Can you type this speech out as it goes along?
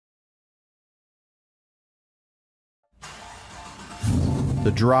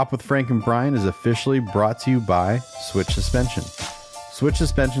The Drop with Frank and Brian is officially brought to you by Switch Suspension. Switch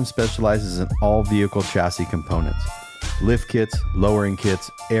Suspension specializes in all vehicle chassis components. Lift kits, lowering kits,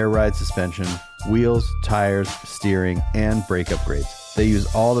 air ride suspension, wheels, tires, steering, and brake upgrades. They use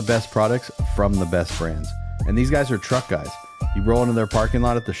all the best products from the best brands. And these guys are truck guys. You roll into their parking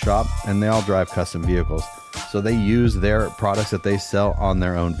lot at the shop, and they all drive custom vehicles. So they use their products that they sell on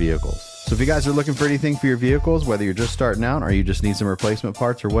their own vehicles. So if you guys are looking for anything for your vehicles, whether you're just starting out or you just need some replacement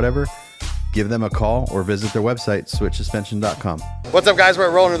parts or whatever, give them a call or visit their website, switchsuspension.com. What's up, guys? We're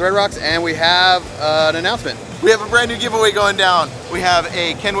at Rolling with Red Rocks, and we have an announcement. We have a brand new giveaway going down. We have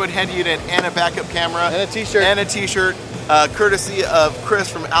a Kenwood head unit and a backup camera. And a t-shirt. And a t-shirt, courtesy of Chris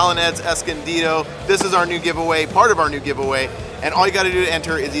from Alan Ed's Escondido. This is our new giveaway, part of our new giveaway. And all you got to do to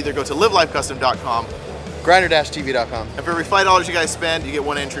enter is either go to livelifecustom.com. Grinder-tv.com. And for every $5 you guys spend, you get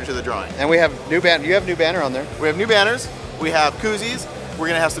one entry to the drawing. And we have new banner. You have new banner on there. We have new banners. We have koozies. We're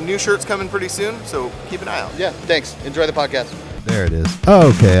going to have some new shirts coming pretty soon, so keep an eye out. Yeah, thanks. Enjoy the podcast. There it is. Oh,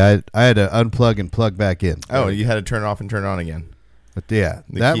 okay. I had to unplug and plug back in. Oh, you had to turn it off and turn it on again. But yeah,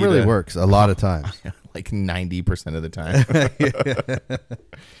 The that key really to- works a lot of times. Like 90% of the time.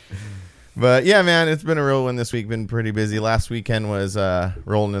 But yeah, man, it's been a real one this week. Been pretty busy. Last weekend was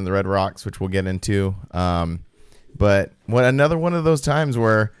rolling in the Red Rocks, which we'll get into. But another one of those times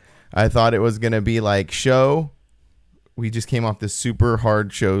where I thought it was going to be like show. We just came off this super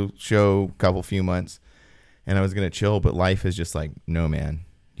hard show few months, and I was going to chill, but life is just like, no, man,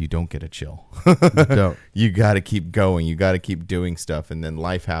 you don't get to chill. Don't. You got to keep going. You got to keep doing stuff, and then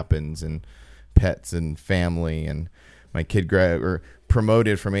life happens, and pets and family, and my kid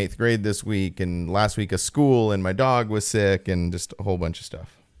promoted from 8th grade this week, and last week of school, and my dog was sick, and just a whole bunch of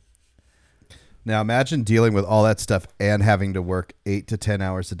stuff. Now imagine dealing with all that stuff and having to work 8 to 10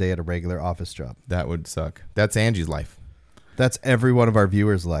 hours a day at a regular office job. That would suck. That's Angie's life. That's every one of our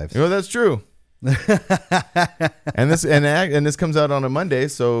viewers' lives. Oh, that's true. and this comes out on a Monday,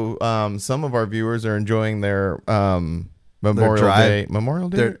 so some of our viewers are enjoying their Memorial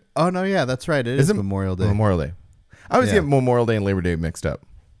Day. Oh no, yeah, that's right. It is Memorial Day. Memorial Day. I always get Memorial Day and Labor Day mixed up.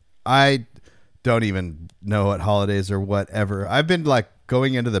 I don't even know what holidays or whatever. I've been like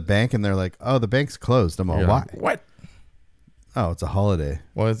going into the bank and they're like, "Oh, the bank's closed." I'm all, "Why?" What? Oh, it's a holiday.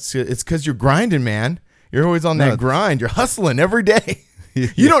 Well, it's because you're grinding, man. You're always on that grind. You're hustling every day.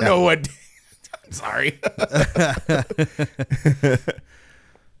 You don't know what. I'm sorry.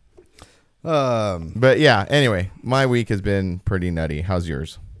 But yeah. Anyway, my week has been pretty nutty. How's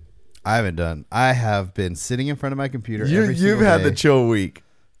yours? I have been sitting in front of my computer. You've had the chill week.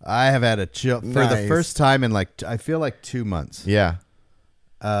 I have had a chill for the first time in I feel like 2 months. Yeah.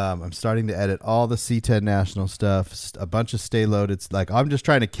 I'm starting to edit all the C10 National stuff, a bunch of Stay Loaded. It's like I'm just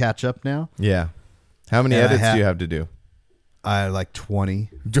trying to catch up now. Yeah. How many edits do you have to do? I like 20.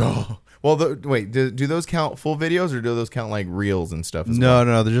 Oh. Well, wait. Do those count full videos or do those count like reels and stuff? No,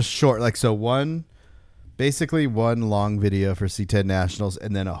 they're just short. Like basically one long video for C10 Nationals,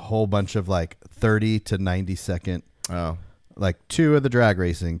 and then a whole bunch of like 30 to 90 second. Oh. Like 2 of the drag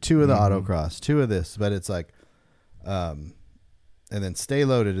racing, 2 of the autocross, 2 of this, but it's like, and then Stay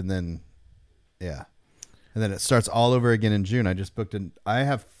Loaded, and then, yeah, and then it starts all over again in June. I just booked I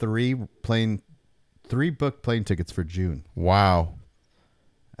have 3 booked plane tickets for June. Wow.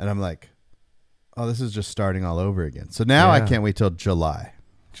 And I'm like, oh, this is just starting all over again. So now I can't wait till July.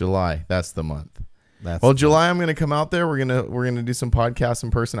 July, that's the month. July, I'm gonna come out there. We're gonna do some podcasts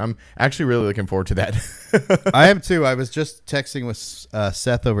in person. I'm actually really looking forward to that. I am too. I was just texting with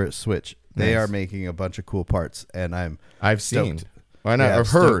Seth over at Switch. They Nice. are making a bunch of cool parts, and I've seen. stoked. I know. Yeah, I've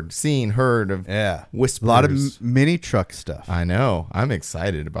heard of whispers. A lot of mini truck stuff. I know. I'm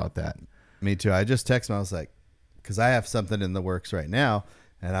excited about that. Me too. I just texted him. I was like, because I have something in the works right now,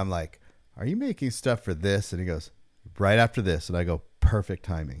 and I'm like, are you making stuff for this? And he goes, right after this, and I go, perfect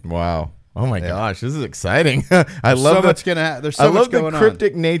timing. Wow. Oh my gosh, this is exciting. There's so much going on. I love the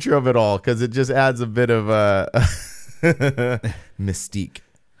cryptic nature of it all because it just adds a bit of mystique.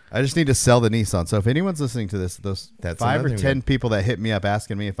 I just need to sell the Nissan. So if anyone's listening to this, those That's 5 or another 10 people that hit me up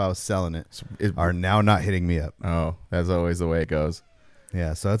asking me if I was selling it are now not hitting me up. Oh, that's always the way it goes.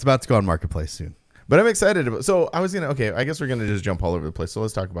 Yeah, so it's about to go on Marketplace soon. But I'm excited about. So I was I guess we're gonna just jump all over the place. So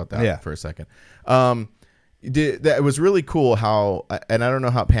let's talk about that for a second. It was really cool how, and I don't know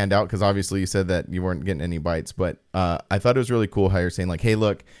how it panned out because obviously you said that you weren't getting any bites, but I thought it was really cool how you're saying like, hey,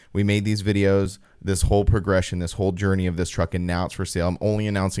 look, we made these videos, this whole progression, this whole journey of this truck, and now it's for sale. I'm only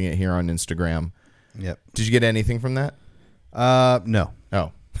announcing it here on Instagram. Yep. Did you get anything from that? No.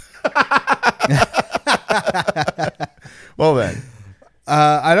 Oh. Well then.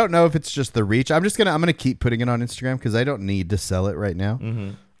 I don't know if it's just the reach. I'm gonna keep putting it on Instagram because I don't need to sell it right now.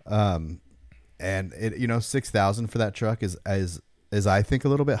 And it 6,000 for that truck is I think a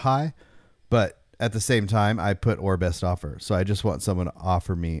little bit high, but at the same time I put or best offer. So I just want someone to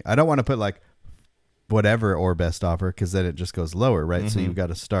offer me. I don't want to put like whatever or best offer because then it just goes lower, right? So you've got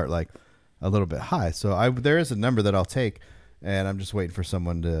to start like a little bit high. So there is a number that I'll take, and I'm just waiting for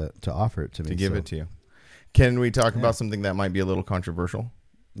someone to offer it to me. To give it to you. Can we talk about something that might be a little controversial?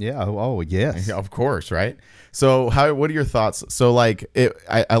 Yeah. Oh, yes. Yeah, of course, right? So what are your thoughts? So like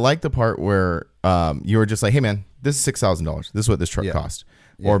I like the part where you were just like, hey man, this is $6,000. This is what this truck cost.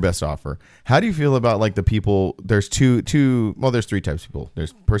 Or best offer. How do you feel about like the people? There's there's three types of people.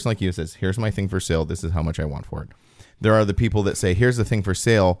 There's a person like you who says, here's my thing for sale. This is how much I want for it. There are the people that say, here's the thing for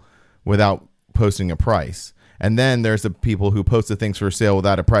sale without posting a price. And then there's the people who post the things for sale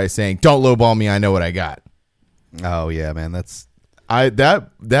without a price saying, don't lowball me. I know what I got. Oh yeah, man.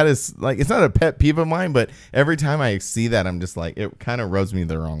 That is like, it's not a pet peeve of mine, but every time I see that, I'm just like, it kind of rubs me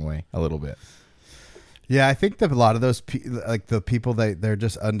the wrong way a little bit. Yeah, I think that a lot of those, like the people, they're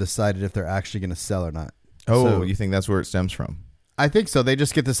just undecided if they're actually going to sell or not. Oh, so, you think that's where it stems from? I think so. They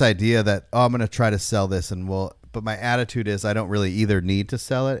just get this idea that, I'm going to try to sell this, but my attitude is I don't really either need to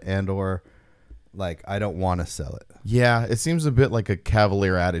sell it or like I don't want to sell it. Yeah, it seems a bit like a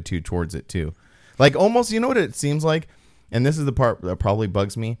cavalier attitude towards it too. Like almost, you know what it seems like? And this is the part that probably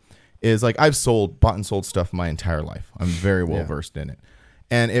bugs me is like I've bought and sold stuff my entire life. I'm very well versed in it.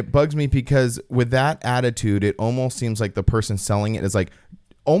 And it bugs me because with that attitude, it almost seems like the person selling it is like,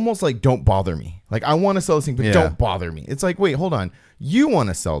 almost like, don't bother me. Like, I want to sell this thing, but don't bother me. It's like, wait, hold on. You want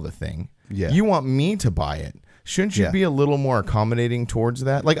to sell the thing. Yeah. You want me to buy it. Shouldn't you be a little more accommodating towards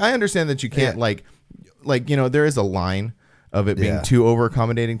that? Like, I understand that you can't like, there is a line of it being too over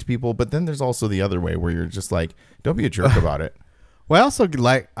accommodating to people. But then there's also the other way where you're just like, don't be a jerk about it. Well,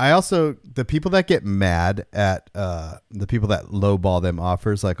 the people that get mad at the people that lowball them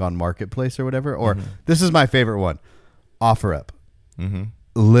offers like on Marketplace or whatever, or this is my favorite one, OfferUp.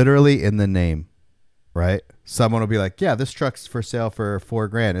 Literally in the name, right? Someone will be like, yeah, this truck's for sale for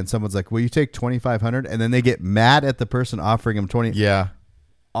 $4,000. And someone's like, will you take 2,500? And then they get mad at the person offering them 20. Yeah.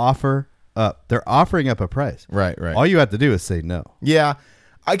 Offer up. They're offering up a price. Right. All you have to do is say no. Yeah.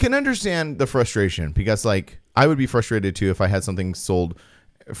 I can understand the frustration because like, I would be frustrated too if I had something sold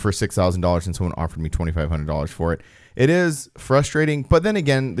for $6,000 and someone offered me $2,500 for it. It is frustrating, but then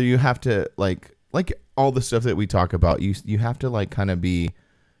again, you have to like all the stuff that we talk about. You have to like kind of be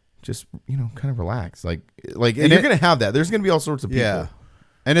just kind of relax. Like and you're gonna have that. There's gonna be all sorts of people. Yeah,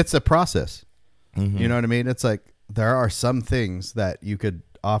 and it's a process. You know what I mean? It's like there are some things that you could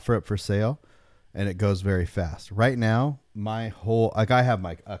offer up for sale, and it goes very fast. Right now, I have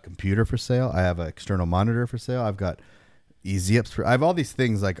a computer for sale. I have an external monitor for sale. I've got easy-ups I have all these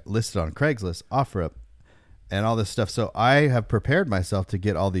things like listed on Craigslist, OfferUp, and all this stuff. So I have prepared myself to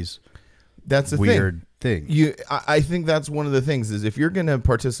get all these weird things. I think that's one of the things is if you're going to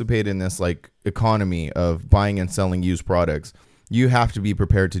participate in this like economy of buying and selling used products, you have to be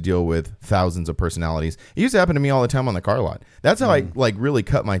prepared to deal with thousands of personalities. It used to happen to me all the time on the car lot. That's how I like really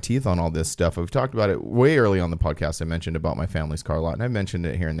cut my teeth on all this stuff. I've talked about it way early on the podcast. I mentioned about my family's car lot, and I've mentioned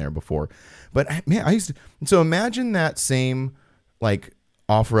it here and there before. But man, so imagine that same like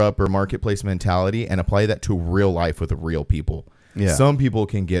OfferUp or Marketplace mentality and apply that to real life with real people. Yeah. Some people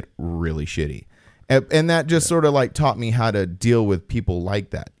can get really shitty. And that just sort of like taught me how to deal with people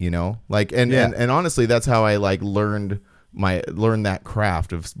like that, like, and honestly, that's how I like learned that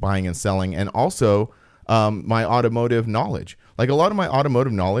craft of buying and selling, and also my automotive knowledge. Like a lot of my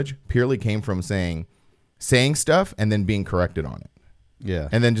automotive knowledge purely came from saying stuff and then being corrected on it. Yeah.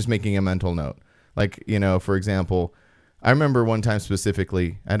 And then just making a mental note. Like, for example, I remember one time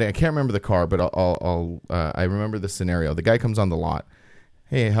specifically, and I can't remember the car, but I remember the scenario. The guy comes on the lot.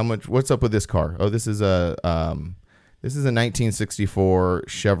 Hey, what's up with this car? Oh, this is a 1964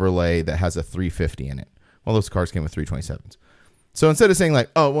 Chevrolet that has a 350 in it. Well, those cars came with 327s. So instead of saying like,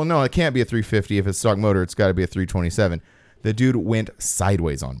 oh, well, no, it can't be a 350. If it's stock motor, it's got to be a 327. The dude went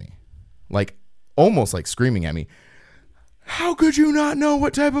sideways on me, like almost like screaming at me. How could you not know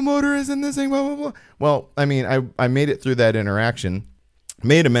what type of motor is in this thing? Blah, blah, blah. Well, I mean, I made it through that interaction,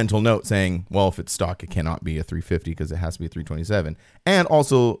 made a mental note saying, well, if it's stock, it cannot be a 350 because it has to be a 327. And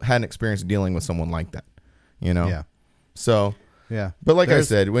also had an experience dealing with someone like that, Yeah. So, yeah. But like I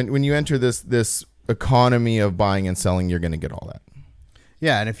said, when you enter this economy of buying and selling, you're going to get all that.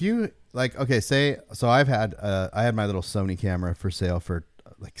 Yeah. And if you like, okay, so I had my little Sony camera for sale for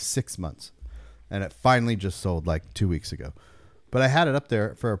like 6 months, and it finally just sold like 2 weeks ago, but I had it up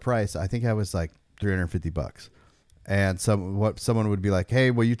there for a price. I think I was like $350, and someone would be like,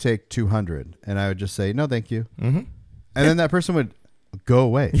 "Hey, will you take 200?" And I would just say, "No, thank you." Mm-hmm. And then that person would go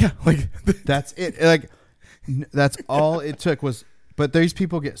away. Yeah, like That's it. Like that's all it took was. But these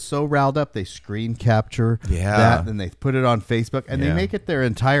people get so riled up, they screen capture that, and they put it on Facebook, and they make it their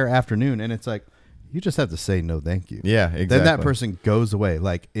entire afternoon. And it's like, you just have to say no, thank you. Yeah, exactly. Then that person goes away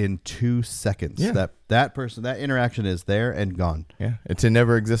like in 2 seconds. Yeah. That person, that interaction is there and gone. Yeah, to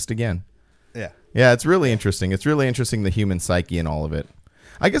never exist again. Yeah. Yeah, it's really interesting. It's really interesting, the human psyche and all of it.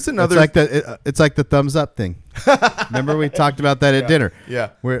 I guess another... It's like the thumbs up thing. Remember we talked about that at dinner? Yeah.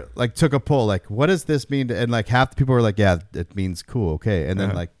 Where like took a poll, like, what does this mean? And like half the people were like, yeah, it means cool, okay. And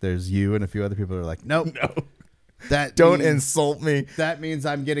then like there's you and a few other people are like, nope. No. That Don't insult me. That means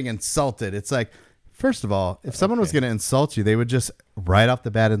I'm getting insulted. It's like, first of all, if someone was going to insult you, they would just right off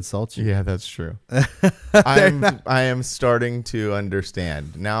the bat insult you. Yeah, that's true. I am starting to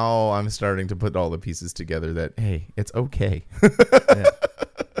understand. Now I'm starting to put all the pieces together that, hey, it's okay. Yeah.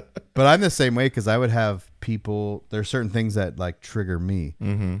 But I'm the same way because I would have people, there's certain things that like trigger me.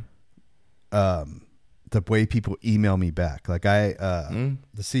 Mm-hmm. The way people email me back. Like the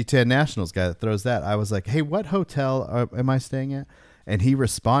C10 Nationals guy that throws that, I was like, hey, what hotel am I staying at? And he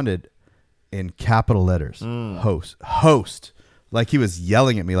responded in capital letters, host. Like he was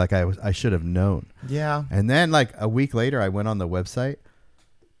yelling at me like I should have known. Yeah. And then like a week later, I went on the website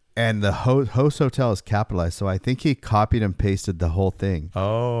and the host hotel is capitalized. So I think he copied and pasted the whole thing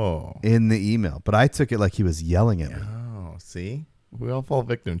in the email. But I took it like he was yelling at me. Oh, see? We all fall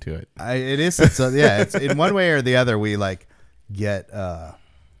victim to it. It's in one way or the other, we like get,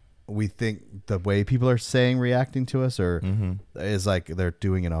 we think the way people are reacting to us is like they're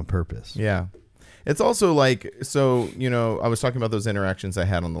doing it on purpose. Yeah. It's also like, so, I was talking about those interactions I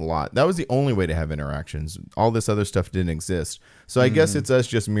had on the lot. That was the only way to have interactions. All this other stuff didn't exist. So I guess it's us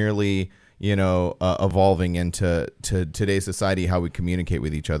just merely, evolving into today's society, how we communicate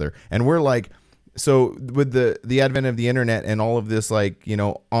with each other. And we're like, so with the advent of the internet and all of this, like,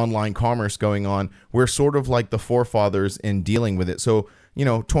 online commerce going on, we're sort of like the forefathers in dealing with it. So,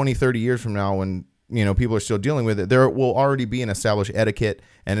 20, 30 years from now, when people are still dealing with it, there will already be an established etiquette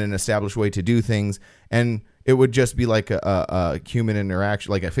and an established way to do things. And it would just be like a human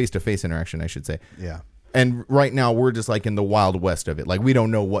interaction, like a face-to-face interaction, I should say. Yeah. And right now we're just like in the wild west of it. Like we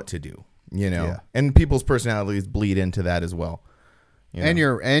don't know what to do, and people's personalities bleed into that as well. And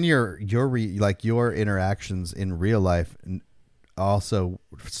your interactions in real life also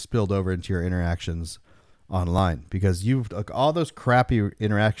spilled over into your interactions online because you've like, all those crappy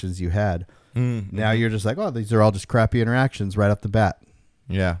interactions you had. Now you're just like, oh, these are all just crappy interactions right off the bat.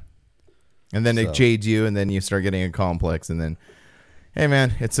 Yeah. And then it jades you, and then you start getting a complex, and then, hey,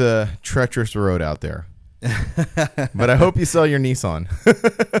 man, it's a treacherous road out there. But I hope you sell your Nissan.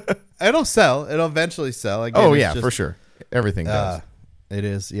 It'll sell. It'll eventually sell. Again, for sure. Everything does. It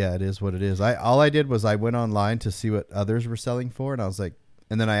is. Yeah, it is what it is. All I did was I went online to see what others were selling for, and I was like,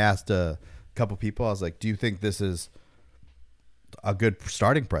 and then I asked a couple people, I was like, do you think this is a good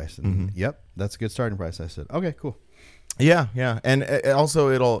starting price? And yep, that's a good starting price. I said, okay, cool. Yeah. And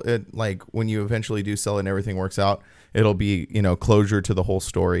also like when you eventually do sell it and everything works out, it'll be, closure to the whole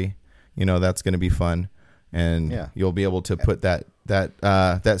story. That's going to be fun. And you'll be able to put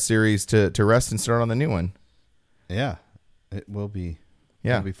that series to rest and start on the new one. Yeah, it will be.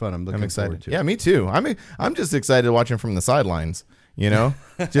 Yeah, it'll be fun. I'm looking excited. forward to it. Yeah, me too. I'm just excited watching from the sidelines,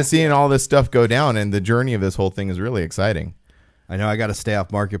 just seeing all this stuff go down, and the journey of this whole thing is really exciting. I know I got to stay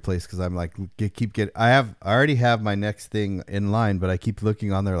off Marketplace because I'm like, I already have my next thing in line, but I keep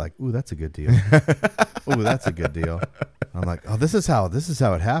looking on there like, ooh, that's a good deal. Ooh, that's a good deal. I'm like, oh, this is how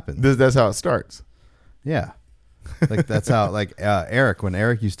it happens. That's how it starts. Yeah. Like that's how like Eric, when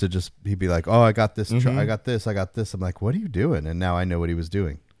Eric used to he'd be like, oh, I got this, I got this. I'm like, what are you doing? And now I know what he was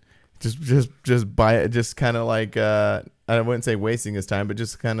doing. Just buy it. Just kind of like, I wouldn't say wasting his time, but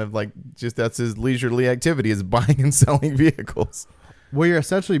just kind of like, that's his leisurely activity is buying and selling vehicles. Well, you're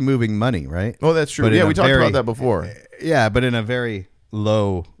essentially moving money, right? Oh, that's true. Yeah, we talked about that before. Yeah, but in a very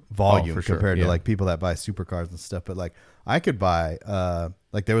low volume compared to like people that buy supercars and stuff. But like I could buy,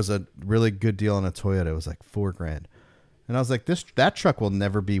 like there was a really good deal on a Toyota. It was like $4,000. And I was like, that truck will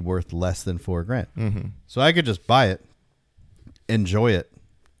never be worth less than $4,000. Mm-hmm. So I could just buy it, enjoy it,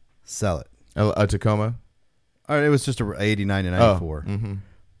 sell it. A Tacoma? Or it was just a 89 and 94. Mm-hmm.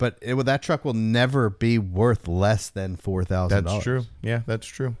 But that truck will never be worth less than $4,000. That's true. Yeah, that's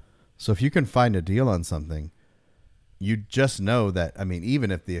true. So if you can find a deal on something, you just know that, I mean, even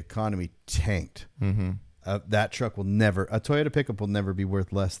if the economy tanked, that truck will never, a Toyota pickup will never be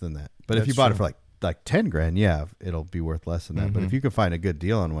worth less than that. But if you bought it for like $10,000, yeah, it'll be worth less than that. But if you can find a good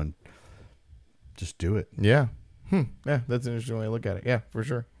deal on one, just do it. Yeah. Yeah, that's an interesting way to look at it. Yeah, for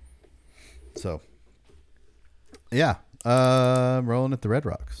sure. So, yeah, rolling at the Red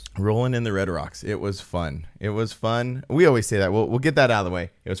Rocks. Rolling in the Red Rocks. It was fun. It was fun. We always say that. We'll get that out of the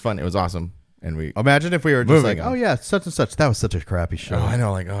way. It was fun. It was awesome. And we. Imagine if we were just Moving like, on. oh yeah, such and such. That was such a crappy show. Oh, I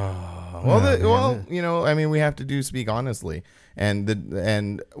know. Like, oh, well, you know, I mean, we have to speak honestly,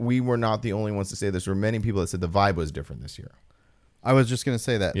 and we were not the only ones to say this. There were many people that said the vibe was different this year. I was just gonna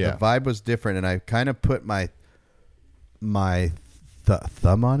say that Yeah. the vibe was different, and I kind of put my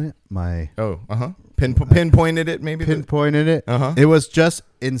thumb on it. Pinpointed it maybe. Pinpointed it. Uh-huh. It was just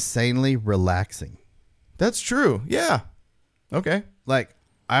insanely relaxing. That's true. Yeah. Okay. Like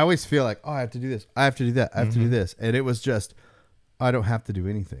I always feel like, oh, I have to do this. I have to do that. I have to do this, and it was just, I don't have to do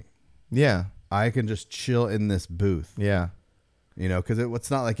anything. Yeah. I can just chill in this booth. Yeah. You know, because it's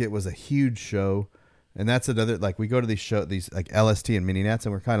not like it was a huge show. And that's another, like, we go to these like LST and mini nats,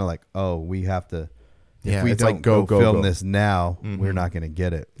 and we're kind of like, oh, we have to, Yeah, if we it's don't like go, film go. this now, we're not going to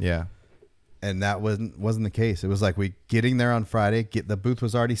get it. Yeah. And that wasn't the case. It was like we getting there on Friday, the booth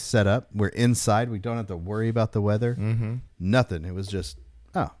was already set up. We're inside. We don't have to worry about the weather. Mm-hmm. Nothing. It was just,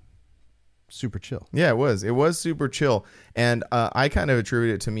 super chill. Yeah, it was. It was super chill. And I kind of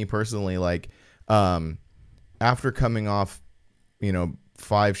attribute it to me personally, like after coming off,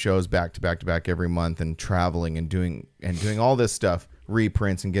 5 shows back to back to back every month and traveling and doing all this stuff,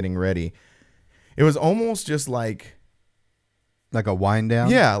 reprints and getting ready. It was almost just like a wind down.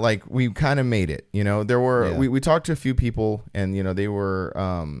 Yeah, like we kind of made it. There were we talked to a few people, and they were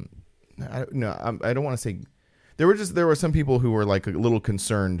I don't want to say there were some people who were like a little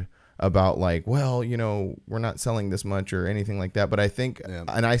concerned about like, well, we're not selling this much or anything like that. But I think,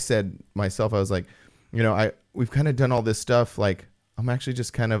 and I said myself, I was like, we've kind of done all this stuff. Like, I'm actually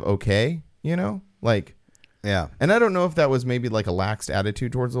just kind of okay, like, yeah. And I don't know if that was maybe like a laxed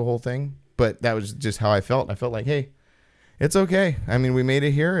attitude towards the whole thing, but that was just how I felt. I felt like, hey, it's okay. I mean, we made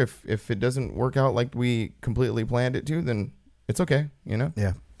it here. If it doesn't work out like we completely planned it to, then it's okay,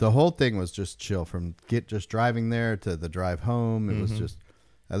 Yeah. The whole thing was just chill from just driving there to the drive home. It was just,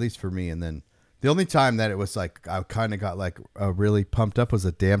 at least for me. And then the only time that it was like, I kind of got like really pumped up was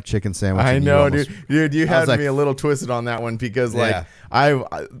a damn chicken sandwich. I know, dude, you had like, me a little twisted on that one because like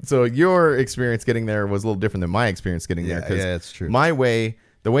so your experience getting there was a little different than my experience getting there. Yeah, it's true.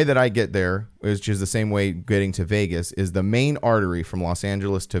 The way that I get there, which is the same way getting to Vegas, is the main artery from Los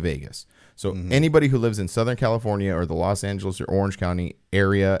Angeles to Vegas. So anybody who lives in Southern California or the Los Angeles or Orange County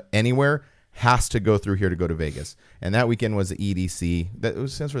area, anywhere, has to go through here to go to Vegas. And that weekend was the EDC. That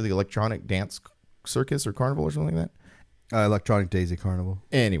was stands for the Electronic Dance Circus or Carnival or something like that. Electronic Daisy Carnival.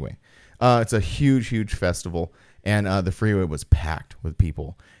 Anyway, it's a huge, huge festival. And the freeway was packed with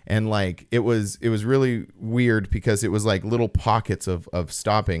people. And like it was really weird because it was like little pockets of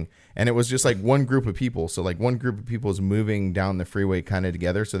stopping, and it was just like one group of people. So like one group of people was moving down the freeway kind of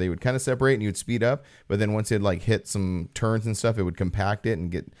together, so they would kind of separate and you'd speed up, but then once it like hit some turns and stuff, it would compact it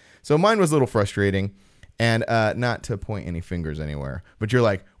and get. So mine was a little frustrating. And not to point any fingers anywhere, but you're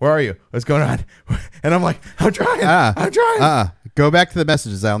like, where are you? What's going on? And I'm like, I'm trying. Go back to the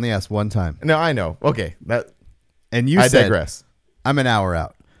messages. I only asked one time. No, I know. Okay, and you I said, digress. I'm an hour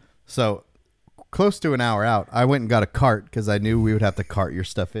out. So close to an hour out, I went and got a cart because I knew we would have to cart your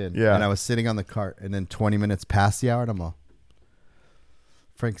stuff in. Yeah. And I was sitting on the cart, and then 20 minutes past the hour, and I'm all,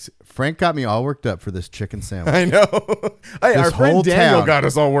 Frank got me all worked up for this chicken sandwich. I know. Hey, our friend whole Daniel town got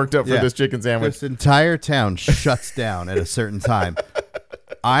us all worked up for this chicken sandwich. This entire town shuts down at a certain time.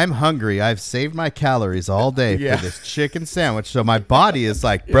 I'm hungry. I've saved my calories all day for this chicken sandwich. So my body is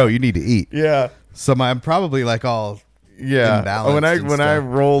like, bro, you need to eat. Yeah. So I'm probably like all imbalanced. When I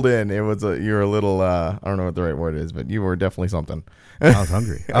rolled in, it was you're a little I don't know what the right word is, but you were definitely something. I was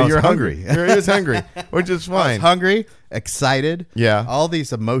hungry. You're hungry. You're just hungry, which is fine. I was hungry, excited. Yeah. All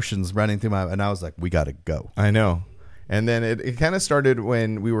these emotions running through and I was like, we got to go. I know. And then it kind of started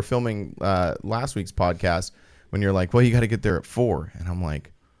when we were filming last week's podcast, when you're like, well, you got to get there at 4. And I'm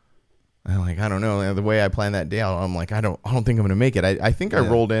like, I don't know. The way I planned that day out, I'm like, I don't think I'm going to make it. I think I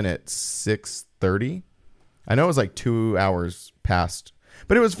rolled in at 6:30. I know it was like 2 hours past,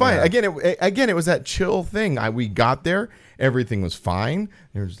 but it was fine. Yeah. Again, it was that chill thing. We got there. Everything was fine.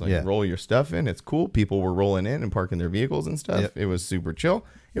 They were just like, roll your stuff in. It's cool. People were rolling in and parking their vehicles and stuff. Yep. It was super chill.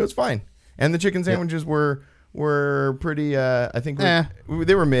 It was fine. And the chicken sandwiches were pretty, I think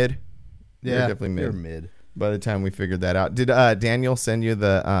they were mid. Yeah, they were definitely mid. They were mid. By the time we figured that out. Did Daniel send you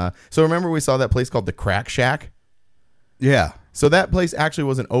the, so remember we saw that place called the Crack Shack? Yeah. So that place actually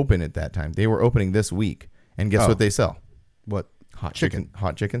wasn't open at that time. They were opening this week. And guess what they sell? What? hot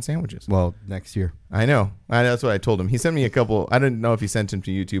chicken sandwiches. Well, next year. I know. That's what I told him. He sent me a couple. I didn't know if he sent them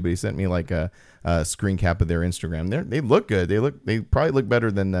to you too, but he sent me like a screen cap of their Instagram. They look good. They probably look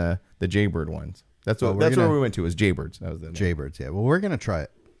better than the Jaybird ones. That's where we went to, was Jaybirds. That was the name. Jaybirds. Yeah. Well, we're gonna try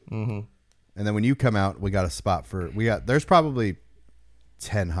it. Mm-hmm. And then when you come out, we got a spot there's probably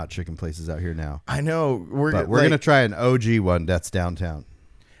 10 hot chicken places out here now. I know. We're gonna try an OG one that's downtown.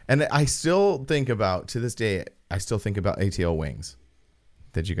 And I still think about, to this day, ATL wings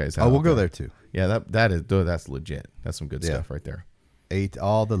that you guys have. Oh, we'll go there too. Yeah, that's legit. That's some good stuff right there.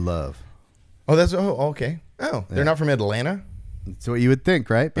 All the love. Oh, okay. Oh, they're not from Atlanta? That's what you would think,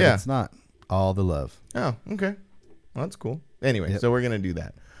 right? But it's not. All the love. Oh, okay. Well, that's cool. Anyway, so we're gonna do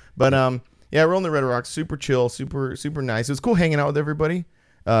that. But Rolling the Red Rocks, super chill, super super nice. It was cool hanging out with everybody.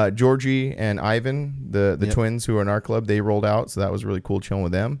 Georgie and Ivan, the twins who are in our club, they rolled out, so that was really cool chilling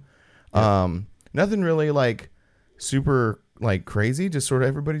with them. Nothing really like super like crazy, just sort of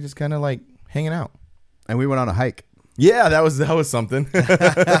everybody just kind of like hanging out. And we went on a hike. Yeah, that was something.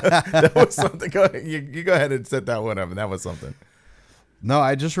 That was something. You go ahead and set that one up, and that was something. No,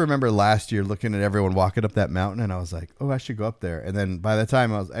 I just remember last year looking at everyone walking up that mountain, and I was like, "Oh, I should go up there." And then by the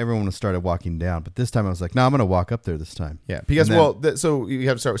time everyone started walking down, but this time I was like, "No, I'm going to walk up there this time." Yeah, because so you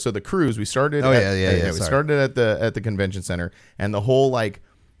have to start. So the cruise we started. We started at the convention center, and the whole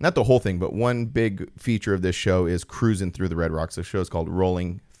not the whole thing, but one big feature of this show is cruising through the Red Rocks. The show is called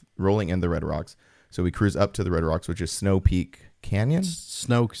Rolling in the Red Rocks. So we cruise up to the Red Rocks, which is Snow Peak Canyon,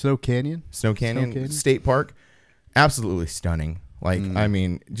 Snow Canyon State Park. Absolutely stunning. I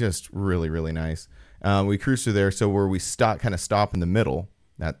mean, just really, really nice. We cruise through there. So where we stop in the middle,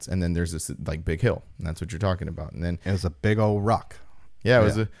 and then there's this like big hill, and that's what you're talking about. And then it was a big old rock. Yeah,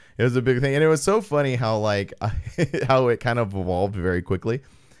 it was a big thing. And it was so funny how how it kind of evolved very quickly,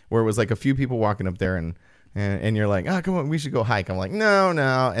 where it was like a few people walking up there and you're like, oh, come on, we should go hike. I'm like, no.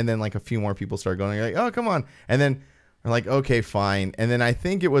 And then like a few more people start going, you're like, oh, come on. And then we're like, okay, fine. And then I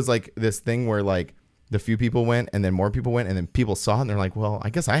think it was like this thing where like, the few people went and then more people went and then people saw it and they're like, well, I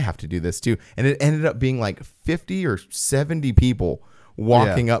guess I have to do this too. And it ended up being like 50 or 70 people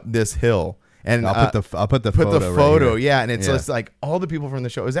walking up this hill. And I'll put the photo. Right, yeah. And it's like all the people from the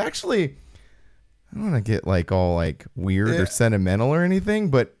show. It was actually, I don't want to get like all like weird or sentimental or anything,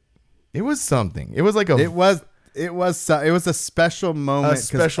 but it was something. It was like it was a special moment. A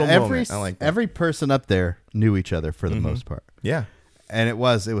special moment. I like that. Every person up there knew each other for the most part. Yeah. And it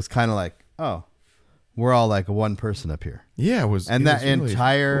was kind of like, oh, we're all like one person up here. Yeah, it was. And that really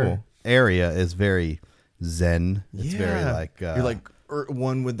entire area is very zen. It's very like you're like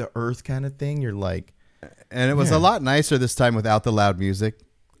one with the earth kind of thing. You're like, and it was a lot nicer this time without the loud music.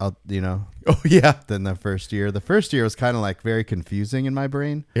 Oh yeah. Than the first year. The first year was kind of like very confusing in my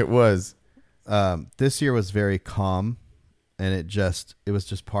brain. It was. This year was very calm, and it was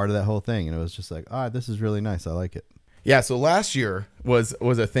just part of that whole thing, and it was just like, this is really nice. I like it. Yeah, so last year was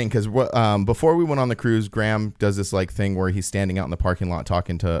a thing because before we went on the cruise, Graham does this like thing where he's standing out in the parking lot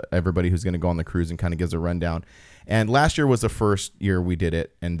talking to everybody who's going to go on the cruise and kind of gives a rundown. And last year was the first year we did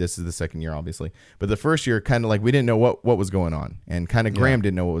it, and this is the second year, obviously. But the first year, kind of like we didn't know what was going on, and kind of Graham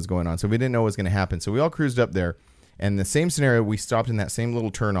didn't know what was going on, so we didn't know what was going to happen. So we all cruised up there, and the same scenario, we stopped in that same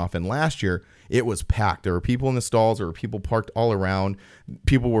little turnoff. And last year, it was packed. There were people in the stalls. There were people parked all around.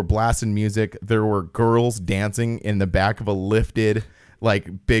 People were blasting music. There were girls dancing in the back of a lifted,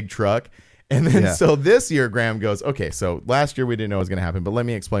 like, big truck. And then so this year, Graham goes, okay, so last year we didn't know what was going to happen, but let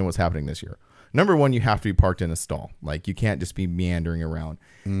me explain what's happening this year. Number one, you have to be parked in a stall. Like, you can't just be meandering around.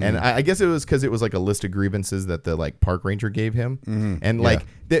 And I guess it was because it was like a list of grievances that the like park ranger gave him. And like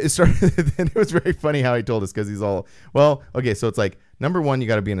it started, then it was very funny how he told us, because he's all, well, okay, so it's like, number one, you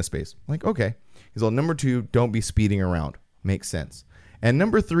got to be in a space. I'm like, okay. He's all, number two, don't be speeding around. Makes sense. And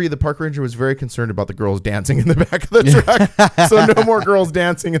number three, the park ranger was very concerned about the girls dancing in the back of the truck. So no more girls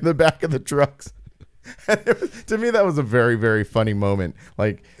dancing in the back of the trucks. To me, that was a very, very funny moment.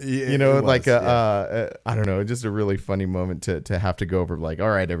 Like, you know, like I don't know, just a really funny moment to have to go over. Like, all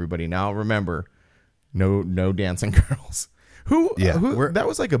right, everybody, now remember, no dancing girls. Who that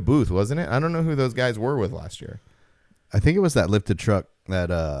was like a booth, wasn't it? I don't know who those guys were with last year. I think it was that lifted truck that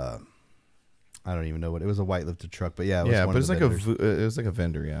I don't even know what it was. A white lifted truck, but yeah, it was like it was like a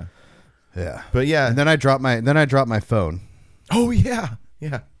vendor, yeah. But yeah, and then I dropped my phone. Oh yeah.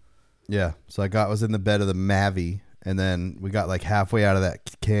 Yeah, so I was in the bed of the Mavi, and then we got like halfway out of that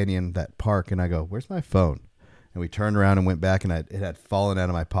canyon, that park, and I go, "Where's my phone?" And we turned around and went back, and it had fallen out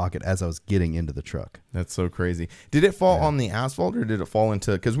of my pocket as I was getting into the truck. That's so crazy. Did it fall on the asphalt, or did it fall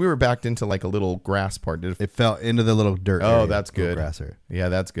into? Because we were backed into like a little grass part. It fell into the little dirt. Oh, area, that's good. Grass area. Yeah,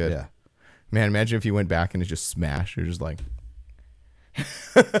 that's good. Yeah, man, imagine if you went back and it just smashed. You're just like,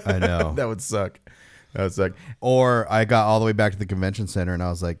 I know. That would suck. That would suck. Or I got all the way back to the convention center and I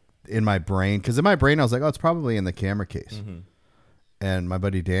was like, in my brain, because in my brain I was like, oh, it's probably in the camera case. Mm-hmm. And my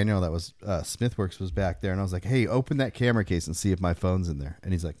buddy Daniel, that was Smithworks, was back there, and I was like, hey, open that camera case and see if my phone's in there.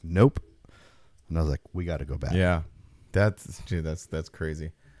 And he's like, nope. And I was like, we got to go back. Yeah, that's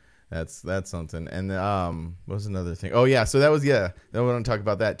crazy. That's something. And what was another thing? Oh yeah, so that was I want to talk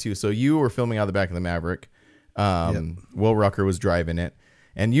about that too. So you were filming out the back of the Maverick. Will Rucker was driving it,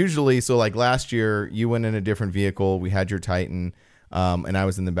 and usually, so like last year, you went in a different vehicle. We had your Titan, and I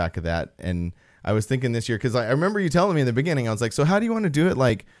was in the back of that. And I was thinking this year, because I remember you telling me in the beginning, I was like, so how do you want to do it?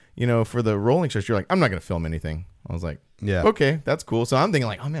 Like, for the rolling shows, you're like, I'm not going to film anything. I was like, yeah, okay, that's cool. So I'm thinking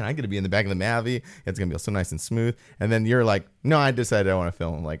like, oh man, I get to be in the back of the Mavi. It's going to be so nice and smooth. And then you're like, no, I decided I want to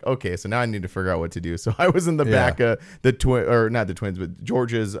film. I'm like, okay, so now I need to figure out what to do. So I was in the back of the not the twins, but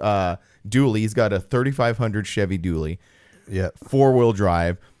George's dually. He's got a 3500 Chevy dually. Yeah. 4-wheel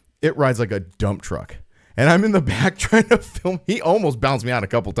drive. It rides like a dump truck. And I'm in the back trying to film. He almost bounced me out a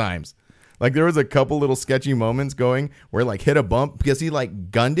couple times. Like there was a couple little sketchy moments going where like hit a bump because he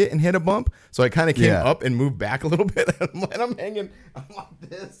like gunned it and hit a bump. So I kind of came up and moved back a little bit. And I'm like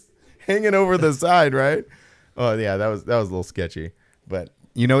this, hanging over the side, right? Oh yeah, that was a little sketchy. But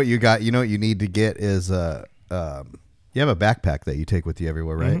you know what you got? You know what you need to get is you have a backpack that you take with you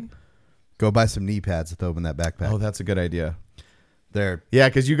everywhere, right? Mm-hmm. Go buy some knee pads to open that backpack. Oh, that's a good idea. There. Yeah,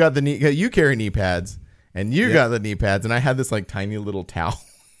 because you got you carry knee pads and you got the knee pads, and I had this like tiny little towel.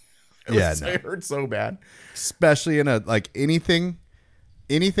 It hurt so bad, especially in a like anything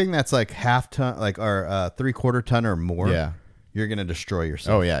that's like half ton, like or 3/4 ton or more. Yeah, you're gonna destroy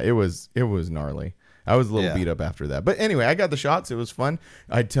yourself. Oh yeah, it was gnarly. I was a little beat up after that, but anyway, I got the shots. It was fun.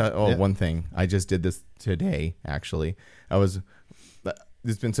 One thing, I just did this today. Actually, it's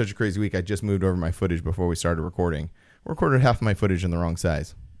been such a crazy week. I just moved over my footage before we started recording. Recorded half of my footage in the wrong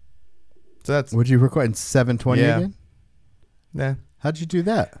size. So that's would you record in 720 again? Nah. How'd you do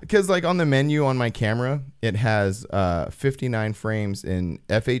that? Because like on the menu on my camera, it has 59 frames in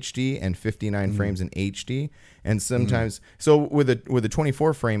FHD and 59 frames in HD. And sometimes, so with a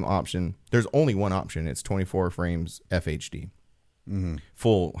 24 frame option, there's only one option. It's 24 frames FHD.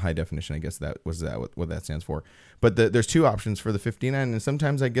 Full high definition, I guess what that stands for. But there's two options for the 59. And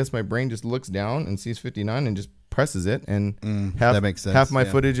sometimes I guess my brain just looks down and sees 59 and just presses it. And that makes sense. Half my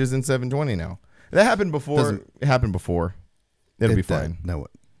footage is in 720 now. That happened before. It happened before. It'll be fine.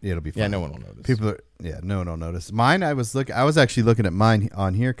 It'll be fine. Yeah, no one will notice. No one will notice. Mine, I was actually looking at mine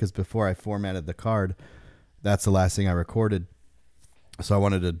on here because before I formatted the card, that's the last thing I recorded. So I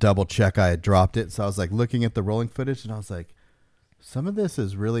wanted to double check I had dropped it. So I was like looking at the rolling footage and I was like, some of this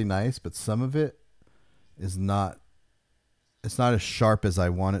is really nice, but some of it is not. It's not as sharp as I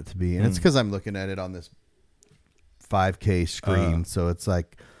want it to be, and it's because I'm looking at it on this 5K screen. So it's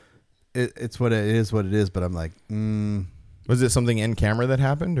like, it's what it is. What it is. But I'm like, Was it something in camera that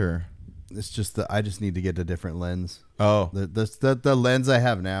happened, or it's just I just need to get a different lens. Oh, the lens I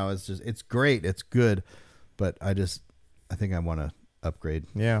have now is it's great, it's good, but I think I want to upgrade.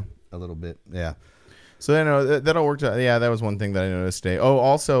 Yeah, a little bit. Yeah. So I know that all worked out. Yeah, that was one thing that I noticed today. Oh,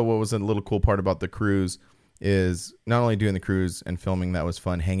 also, what was a little cool part about the cruise is not only doing the cruise and filming, that was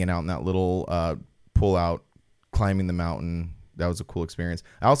fun. Hanging out in that little pull out, climbing the mountain. That was a cool experience.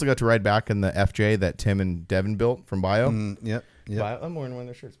 I also got to ride back in the FJ that Tim and Devin built from Bio. Yep. Bio. I'm wearing one of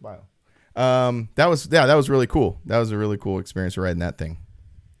their shirts. Bio. That was really cool. That was a really cool experience riding that thing.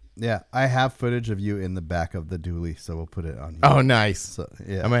 Yeah, I have footage of you in the back of the dually, so we'll put it on here. Oh, nice. So,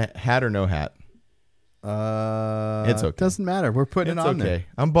 yeah. Am I hat or no hat? It's okay. Doesn't matter. We're putting it on there.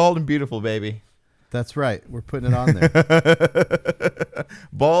 I'm bald and beautiful, baby. That's right. We're putting it on there.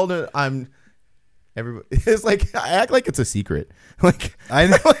 Bald. Everybody, it's like I act like it's a secret. Like I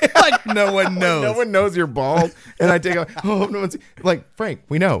know, like no one knows. No one knows you're bald, and I take no one's like Frank.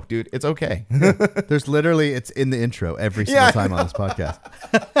 We know, dude. It's okay. There's literally it's in the intro every single time on this podcast.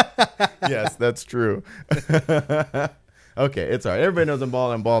 Yes, that's true. Okay, it's all right. Everybody knows I'm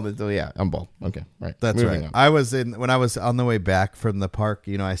bald. I'm bald. So yeah, I'm bald. Okay, right. That's right. When I was on the way back from the park.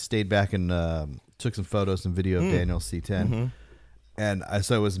 I stayed back and took some photos and video of Daniel's C10. Mm-hmm. And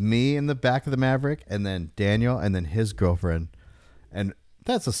so it was me in the back of the Maverick, and then Daniel, and then his girlfriend, and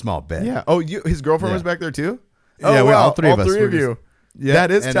that's a small bed. Yeah. Oh, his girlfriend was back there too. Yeah, wow. all three of us. All three of you. Yeah, that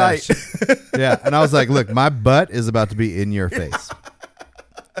is tight. Yeah, and I was like, "Look, my butt is about to be in your face,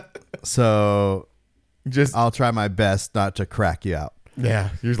 so I'll try my best not to crack you out." Yeah,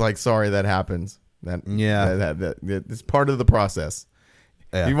 you're like, "Sorry, that happens." It's part of the process.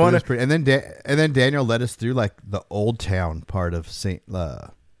 Yeah, you want to, and then Daniel led us through like the old town part of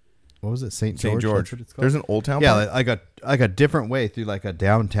what was it? St. St. George. George. That's what it's called? There's an Old Town. Yeah, part? like a different way through like a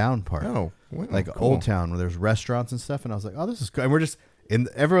downtown part. Oh, like cool. Old Town where there's restaurants and stuff. And I was like, oh, this is cool. And we're just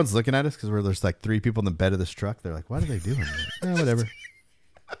everyone's looking at us because there's like 3 people in the bed of this truck. They're like, what are they doing? Like, whatever.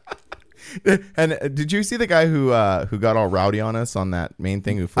 And did you see the guy who got all rowdy on us on that main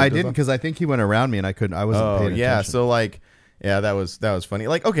thing? I didn't because I think he went around me and I wasn't paying yeah. attention. So like, yeah, that was funny.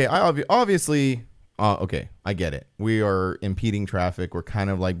 Like, okay, obviously, okay, I get it. We are impeding traffic. We're kind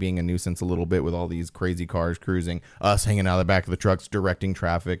of like being a nuisance a little bit with all these crazy cars cruising, us hanging out of the back of the trucks, directing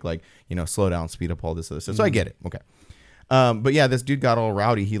traffic, like, slow down, speed up, all this other stuff. So I get it. Okay. But yeah, this dude got all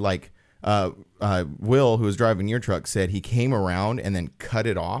rowdy. He like, Will, who was driving your truck, said he came around and then cut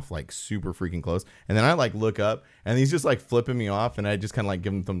it off like super freaking close. And then I like look up and he's just like flipping me off, and I just kind of like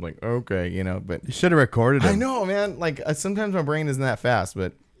give him something like, okay, but You should have recorded him. I know, man. Like sometimes my brain isn't that fast,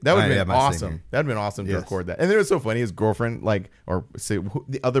 but that would have been my same awesome. here. That'd been awesome to Yes. record that. And it was so funny. His girlfriend, like, or say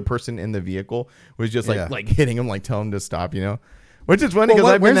the other person in the vehicle was just like, Yeah. like hitting him, like telling him to stop, which is funny because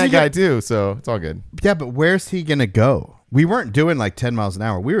I've been where's that he guy get- too. So it's all good. Yeah, but where's he going to go? We weren't doing like 10 miles an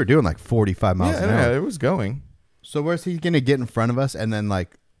hour. We were doing like 45 miles an Yeah, hour. it was going. So where's he going to get in front of us? And then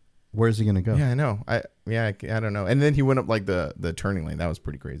like, where's he going to go? Yeah, I know. I don't know. And then he went up like the turning lane. That was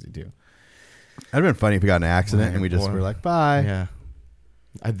pretty crazy too. That'd have been funny if we got in an accident and we just Boy. were like, bye. Yeah.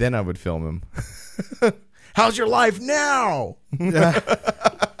 Then I would film him. How's your life now?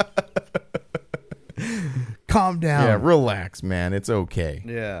 Calm down. Yeah, relax, man. It's okay.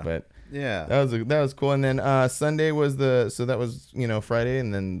 Yeah. But Yeah. that was cool. And then Sunday was that was Friday,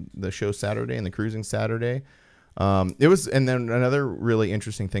 and then the show Saturday and the cruising Saturday. It was, and then another really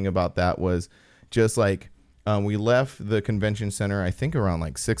interesting thing about that was just like we left the convention center I think around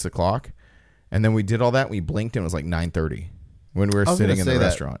like 6:00, and then we did all that. We blinked and it was like 9:30 when we were sitting in the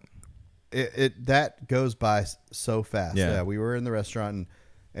restaurant. That goes by so fast. Yeah. We were in the restaurant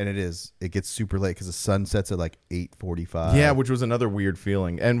and it gets super late because the sun sets at like 8:45. Yeah, which was another weird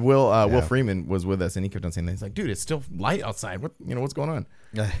feeling. And Will Freeman was with us, and he kept on saying that. He's like, dude, it's still light outside. What's going on?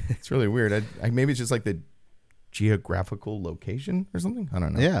 It's really weird. Maybe it's just like the geographical location or something. I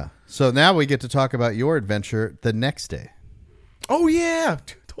don't know. Yeah. So now we get to talk about your adventure the next day. Oh yeah,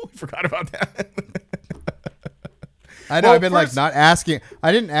 totally forgot about that. I know. Well, I've been first- like not asking.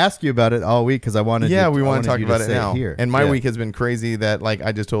 I didn't ask you about it all week because I wanted. Yeah, we I want to talk you about it say now. Here. And my Yeah. week has been crazy that like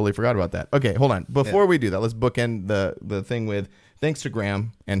I just totally forgot about that. Okay, hold on. Before we do that, let's bookend the thing with thanks to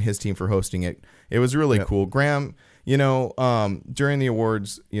Graham and his team for hosting it. It was really cool. Graham, during the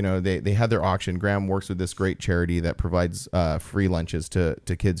awards, they had their auction. Graham works with this great charity that provides free lunches to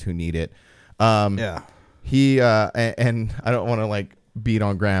kids who need it. Yeah. He and I don't want to like beat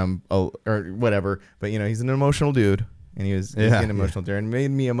on Graham or whatever, but he's an emotional dude. And he was getting emotional there, and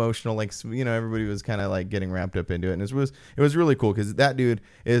made me emotional. Like everybody was kind of like getting wrapped up into it, and it was really cool because that dude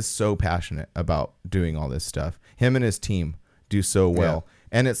is so passionate about doing all this stuff. Him and his team do so well,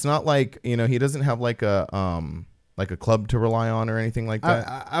 and it's not like he doesn't have like a club to rely on or anything like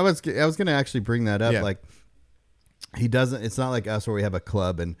that. I was gonna actually bring that up. Yeah. Like he doesn't. It's not like us where we have a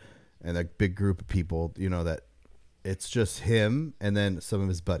club and a big group of people. That it's just him and then some of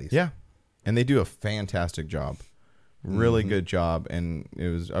his buddies. Yeah, and they do a fantastic job. Really good job, and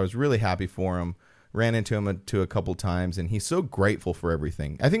I was really happy for him. Ran into him a couple times, and he's so grateful for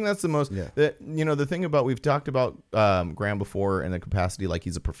everything. I think that's the most the thing about, we've talked about Graham before in the capacity like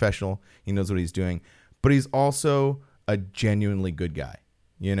he's a professional, he knows what he's doing, but he's also a genuinely good guy.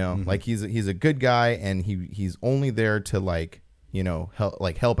 Like he's a good guy, and he's only there to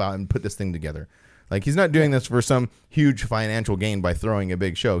help out and put this thing together. Like he's not doing this for some huge financial gain by throwing a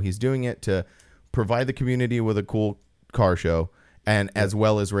big show. He's doing it to provide the community with a cool car show, and as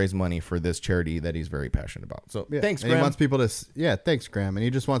well as raise money for this charity that he's very passionate about. So thanks, And Graham. he wants people to. Thanks, Graham. And he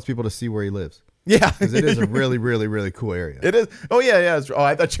just wants people to see where he lives. Yeah, Because it is a really, really, really cool area. it is. Oh yeah. Oh,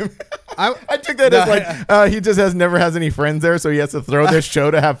 I thought you. I took that as like he just never has any friends there, so he has to throw this show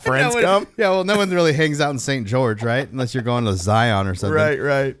to have friends come. Yeah, well, no one really hangs out in St. George, right? Unless you're going to Zion or something.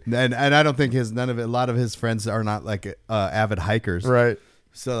 Right. And I don't think a lot of his friends are not like avid hikers. Right.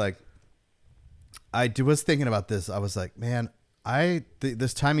 So like, was thinking about this. I was like, man,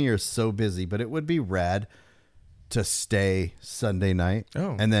 this time of year is so busy, but it would be rad to stay Sunday night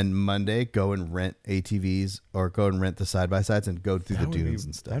and then Monday go and rent ATVs or go and rent the side-by-sides and go through the dunes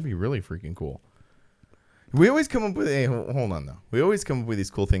and stuff. That'd be really freaking cool. We always come up with hold on though. We always come up with these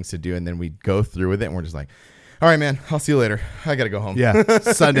cool things to do, and then we go through with it, and we're just like, all right, man, I'll see you later. I gotta go home. Yeah,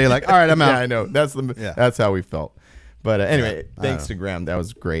 Sunday, like, all right, I'm out. Yeah, I know. That's how we felt. But anyway, thanks to Graham. That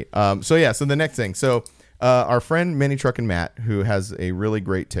was great. So the next thing. So our friend Mini Truckin' Matt, who has a really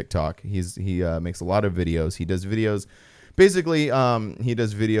great TikTok. He makes a lot of videos. He does videos basically, he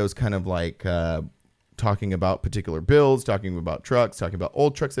does videos kind of like talking about particular builds, talking about trucks, talking about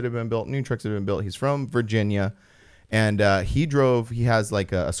old trucks that have been built, new trucks that have been built. He's from Virginia, and he has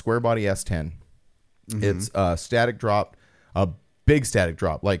like a square body S10. It's a static drop, a big static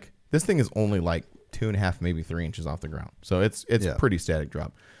drop. Like this thing is only like 2.5, maybe 3 inches off the ground. So it's pretty static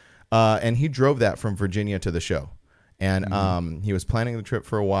drop. And he drove that from Virginia to the show. And he was planning the trip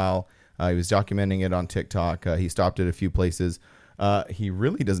for a while. He was documenting it on TikTok. He stopped at a few places. He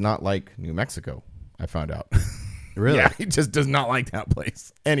really does not like New Mexico, I found out. Really? Yeah, he just does not like that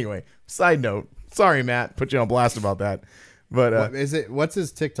place. Anyway, side note. Sorry, Matt. Put you on blast about that. But what's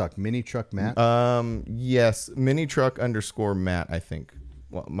his TikTok? Mini Truck Matt? Yes, Mini Truck _Matt, I think.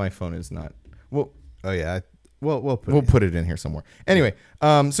 Well, my phone is not. Well, oh yeah. We'll put it in here somewhere. Anyway,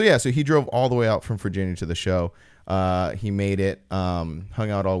 so he drove all the way out from Virginia to the show. He made it, hung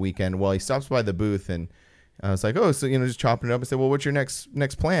out all weekend. Well, he stops by the booth, and I was like, oh, so, just chopping it up. I said, well, what's your next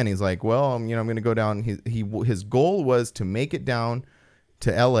plan? He's like, well, I'm going to go down. His goal was to make it down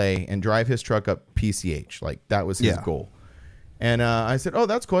to LA and drive his truck up PCH. Like that was his goal. And I said, oh,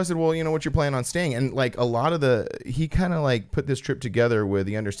 that's cool. I said, well, what's your plan on staying? And like a lot of he kind of like put this trip together with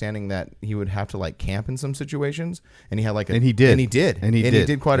the understanding that he would have to like camp in some situations. And he had like and he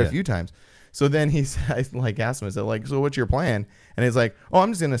did quite a few times. So then I like asked him, I said, like, so what's your plan? And he's like, oh,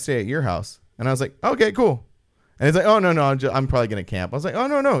 I'm just going to stay at your house. And I was like, okay, cool. And he's like, oh, no, I'm probably going to camp. I was like, oh,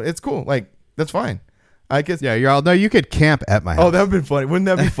 no, it's cool. Like, that's fine. I guess. Yeah, you could camp at my house. Oh, that would have been funny. Wouldn't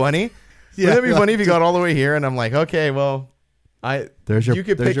that be funny? Wouldn't that be funny if you got all the way here and I'm like, okay, well, there's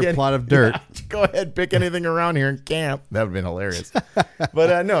your plot of dirt. Yeah, go ahead, pick anything around here and camp. That would have been hilarious.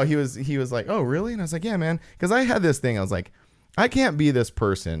 But no, he was like, oh, really? And I was like, yeah, man. Because I had this thing. I was like, I can't be this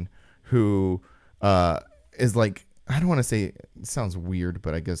person who is like, I don't want to say, it sounds weird,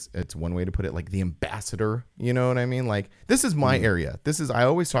 but I guess it's one way to put it, like the ambassador. You know what I mean? Like, this is my area. I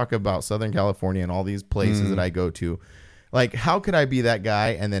always talk about Southern California and all these places that I go to. Like, how could I be that guy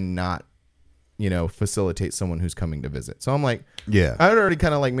and then not, facilitate someone who's coming to visit? So I'm like, yeah, I had already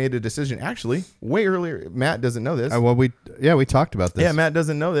kind of like made a decision. Actually, way earlier. Matt doesn't know this. We talked about this. Yeah, Matt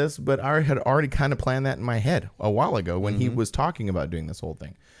doesn't know this, but I had already kind of planned that in my head a while ago when he was talking about doing this whole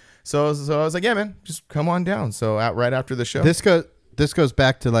thing. So I was like, yeah, man, just come on down. So right after the show, this goes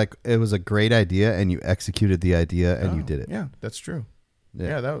back to like, it was a great idea and you executed the idea and you did it. Yeah, that's true.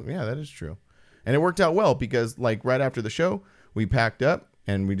 Yeah, that is true. And it worked out well because like right after the show, we packed up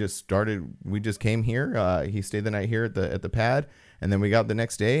and we just came here. He stayed the night here at the pad, and then we got the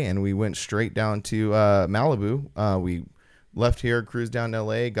next day and we went straight down to Malibu. We left here, cruised down to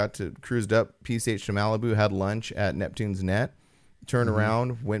LA, cruised up PCH to Malibu, had lunch at Neptune's Net, turned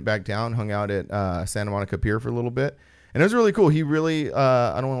around, went back down, hung out at Santa Monica Pier for a little bit. And it was really cool. He really,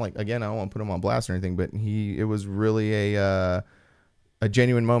 I don't want to put him on blast or anything, but it was really a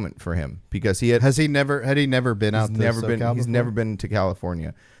genuine moment for him because he had never been out to SoCal? He's never been to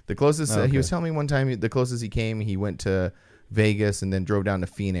California. The closest he was telling me one time, the closest he came, he went to Vegas and then drove down to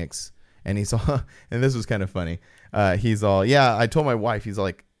Phoenix, and he saw, and this was kind of funny. He's all, yeah, I told my wife, he's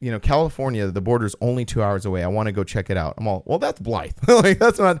like, California, the border's only 2 hours away. I want to go check it out. I'm all, well, that's Blythe. Like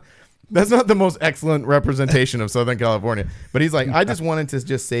that's not the most excellent representation of Southern California. But he's like, I just wanted to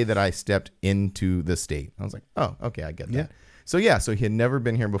just say that I stepped into the state. I was like, oh, okay, I get that. Yeah. So he had never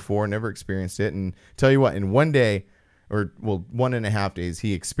been here before, never experienced it. And tell you what, in 1 day, 1.5 days,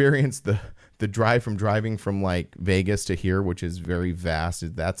 he experienced the drive from driving from like Vegas to here, which is very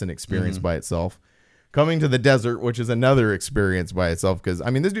vast. That's an experience by itself. Coming to the desert, which is another experience by itself. Because I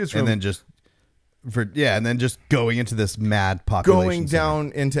mean, this dude's from, and then just going into this mad population. Going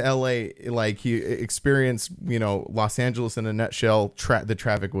down into LA, like he experienced, Los Angeles in a nutshell. The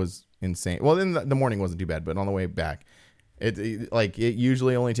traffic was insane. Well, then the morning wasn't too bad, but on the way back, it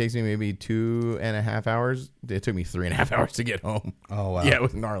usually only takes me maybe 2.5 hours. It took me 3.5 hours to get home. Oh wow! Yeah, it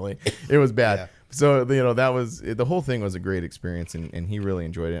was gnarly. It was bad. Yeah. So that was the whole thing was a great experience, and he really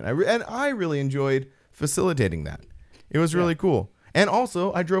enjoyed it. And I really enjoyed facilitating that. It was really cool. And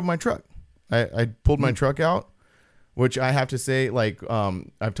also, I drove my truck. I pulled my truck out, which I have to say, like,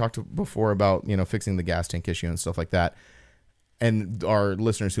 I've talked before about, fixing the gas tank issue and stuff like that. And our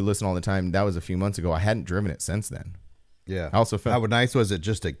listeners who listen all the time, that was a few months ago. I hadn't driven it since then. Yeah. I also felt, how nice was it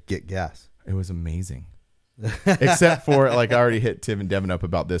just to get gas? It was amazing. Except for, like, I already hit Tim and Devin up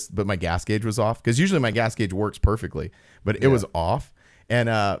about this, but my gas gauge was off. Because usually my gas gauge works perfectly, but it was off. And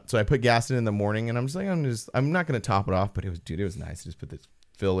so I put gas in the morning, and I'm just like, I'm not going to top it off, but it was nice. I just put this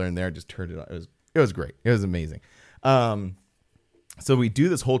filler in there, just turned it on. It was great. It was amazing. So we do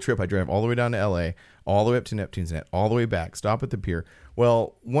this whole trip. I drive all the way down to LA, all the way up to Neptune's Net, all the way back, stop at the pier.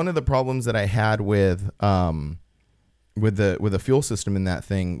 Well, one of the problems that I had with with the fuel system in that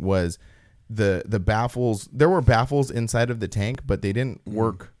thing was the baffles. There were baffles inside of the tank, but they didn't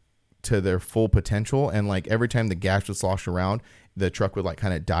work to their full potential. And like every time the gas would slosh around, the truck would like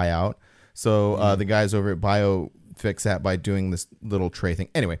kind of die out. So the guys over at Bio fix that by doing this little tray thing.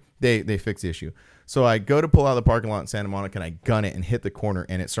 Anyway, they fix the issue. So I go to pull out of the parking lot in Santa Monica and I gun it and hit the corner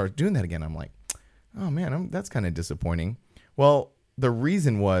and it starts doing that again. I'm like, oh man, that's kind of disappointing. Well, the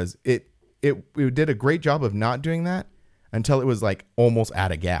reason was it did a great job of not doing that until it was like almost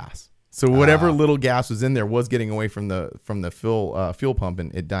out of gas. So whatever little gas was in there was getting away from the fuel pump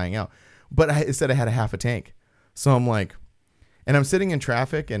and it dying out. But it said I had a half a tank. So I'm like, and I'm sitting in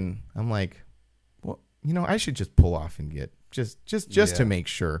traffic and I'm like, well, I should just pull off and get just to make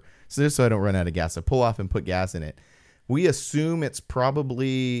sure. So just so I don't run out of gas, I pull off and put gas in it. We assume it's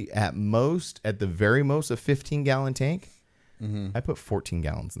probably at the very most, a 15-gallon tank. Mm-hmm. I put 14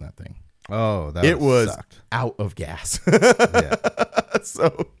 gallons in that thing. Oh, it was sucked. Out of gas. Yeah.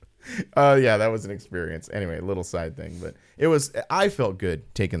 So, that was an experience. Anyway, a little side thing, but I felt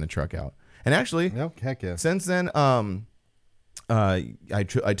good taking the truck out. And actually, heck yeah. Since then, I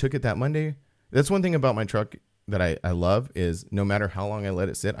took it that Monday. That's one thing about my truck that I love is no matter how long I let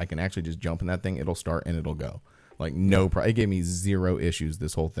it sit, I can actually just jump in that thing. It'll start and it'll go. Like it gave me zero issues,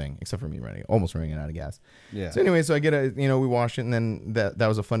 this whole thing, except for me almost running out of gas. Yeah. So anyway, so I get we wash it, and then that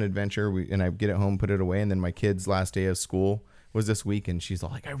was a fun adventure. And I get it home, put it away, and then my kid's last day of school was this week, and she's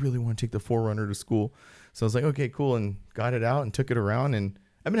like, I really want to take the 4Runner to school. So I was like, okay, cool, and got it out and took it around, and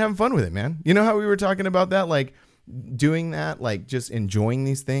I've been having fun with it, man. You know how we were talking about that, like doing that, like just enjoying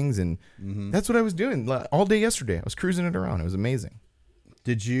these things, and that's what I was doing all day yesterday. I was cruising it around. It was amazing.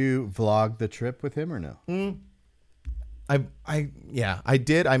 Did you vlog the trip with him or no? I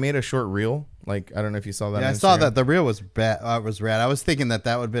did. I made a short reel. Like, I don't know if you saw that. Yeah, I saw that. The reel was rad. I was thinking that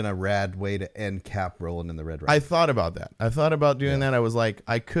would have been a rad way to end Cap rolling in the Red Rocks. I thought about that. I thought about doing that. I was like,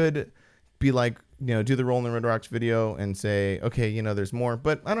 I could be like, do the Roll in the Red Rocks video and say, okay, there's more.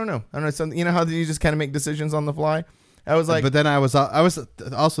 But I don't know. Something, how you just kind of make decisions on the fly. I was like, but then I was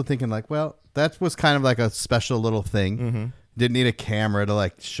also thinking like, well, that was kind of like a special little thing. Mm-hmm. Didn't need a camera to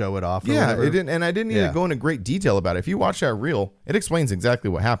like show it off. Yeah, it didn't, and I didn't need to go into great detail about it. If you watch that reel, it explains exactly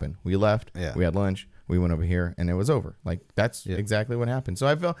what happened. We left. Yeah. We had lunch. We went over here, and it was over. Like that's exactly what happened. So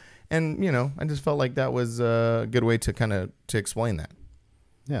I felt, and I just felt like that was a good way to explain that.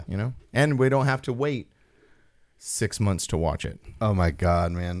 Yeah, and we don't have to wait 6 months to watch it. Oh my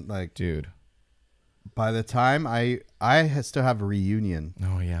God, man! Like, dude, by the time I still have a reunion.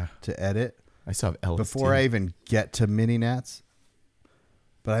 Oh yeah, to edit. I still have Ellis before I even get to Mini Nats.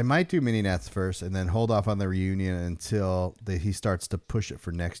 But I might do Mini Nats first and then hold off on the reunion until he starts to push it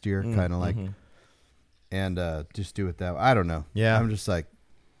for next year, kind of like, and just do it that way. I don't know. Yeah, I'm just like,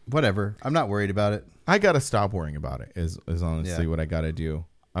 whatever. I'm not worried about it. I gotta stop worrying about it. Is honestly what I gotta do.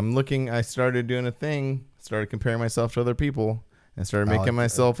 I started doing a thing. Started comparing myself to other people and started making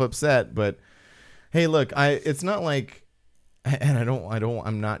myself upset. But hey, look, it's not like. And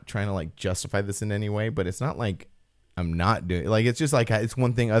I'm not trying to like justify this in any way, but it's not like I'm not doing like, it's just like, it's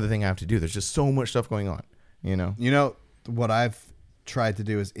one thing, other thing I have to do. There's just so much stuff going on, what I've tried to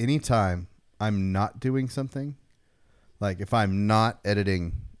do is anytime I'm not doing something, like if I'm not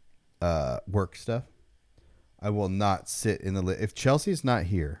editing, work stuff, I will not sit in if Chelsea's not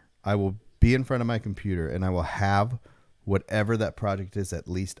here, I will be in front of my computer and I will have whatever that project is at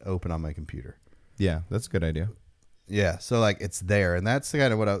least open on my computer. Yeah. That's a good idea. Yeah, so like it's there, and that's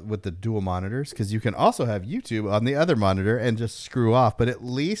kind of with the dual monitors, because you can also have YouTube on the other monitor and just screw off, but at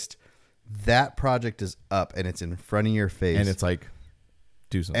least that project is up and it's in front of your face, and it's like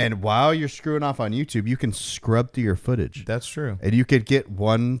do something. And while you're screwing off on YouTube, you can scrub through your footage. That's true, and you could get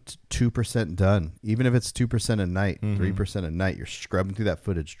 1 to 2% done, even if it's 2% a night, 3% a night. You're scrubbing through that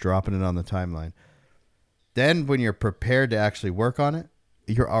footage, dropping it on the timeline. Then when you're prepared to actually work on it,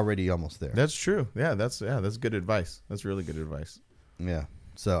 you're already almost there. That's true. Yeah, that's good advice. That's really good advice. Yeah.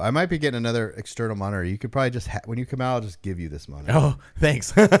 So I might be getting another external monitor. You could probably just when you come out, I'll just give you this monitor. Oh,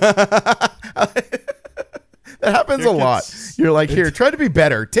 thanks. That happens a lot. You're like, here, try to be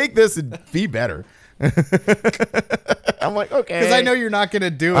better. Take this and be better. I'm like, okay, because I know you're not going to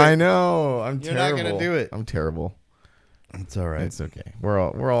do it. I know. You're not going to do it. I'm terrible. It's all right. It's okay. We're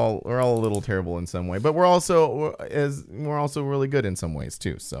all a little terrible in some way, but we're also really good in some ways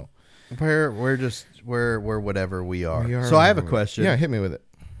too. So we're whatever we are. So I have a question. Yeah, hit me with it.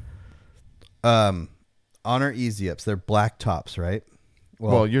 Honor Easy Ups. They're black tops, right?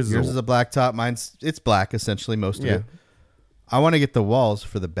 Well, yours is a black top. It's black essentially, most of it. I want to get the walls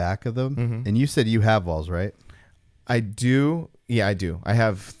for the back of them, and you said you have walls, right? I do. Yeah, I do. I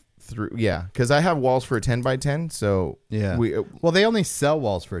have through. Yeah, because I have walls for a 10 by 10. So Yeah. Well, they only sell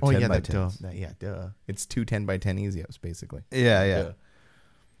walls for a 10 by 10. Duh. It's 2 10 by 10 easy ups basically. Yeah. Duh.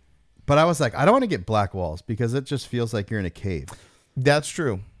 But I was like, I don't want to get black walls because it just feels like you're in a cave. That's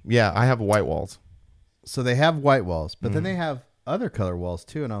true. Yeah, I have white walls. So they have white walls, but then they have other color walls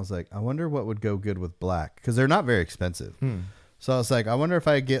too. And I was like, I wonder what would go good with black because they're not very expensive. So I was like, I wonder if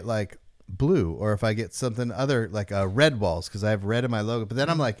I get like blue or if I get something other like red walls because I have red in my logo. But then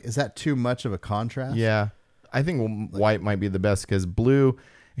I'm like, is that too much of a contrast? Yeah, I think white might be the best because blue.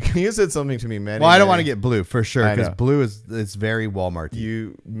 You said something to me, man. Well, I don't want to get blue for sure I because know. blue is very Walmart.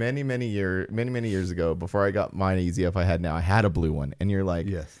 You many years ago, before I got mine easy up I had now, I had a blue one, and you're like,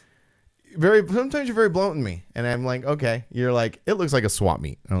 Yes. sometimes you're very blunt with me, and I'm like, okay. You're like, it looks like a swap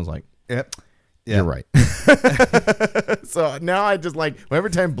meet, and I was like, Yep. Yeah. you're right. So now I just like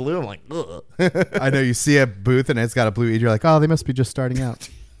every time blue, I'm like, ugh. I know you see a booth and it's got a blue E. You're like, oh, they must be just starting out.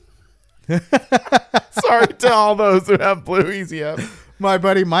 Sorry to all those who have blue easy up. My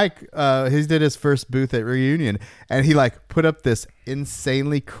buddy Mike, he did his first booth at Reunion, and he like put up this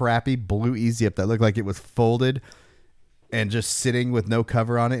insanely crappy blue Easy Up that looked like it was folded and just sitting with no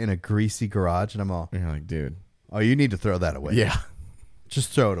cover on it in a greasy garage. And I'm all, You're like, dude, oh, you need to throw that away. yeah. Just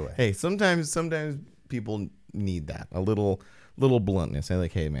throw it away. Hey, sometimes people need that a little bluntness. I'm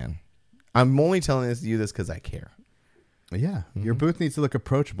like, hey man, I'm only telling you this because I care. Yeah, your booth needs to look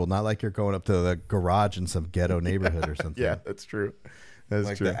approachable, not like you're going up to the garage in some ghetto neighborhood or something. Yeah, that's true. That's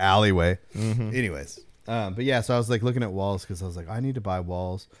like true. the alleyway. Anyways, but yeah, so I was like looking at walls because I was like, I need to buy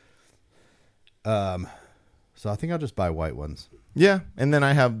walls. So I think I'll just buy white ones. Yeah, and then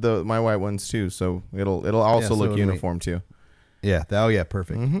I have my white ones too, so it'll also so look it'll uniform too. Yeah. Oh yeah,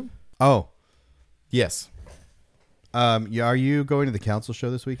 perfect. Oh, Yes, are you going to the council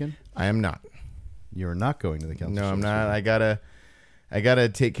show this weekend? I am not. You're not going to the council show. No, I'm this not. weekend. I gotta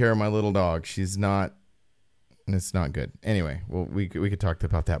take care of my little dog. She's not. It's not good. Anyway, well, we could talk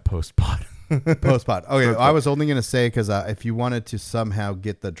about that post pod. Post pod. Okay, I was only gonna say because if you wanted to somehow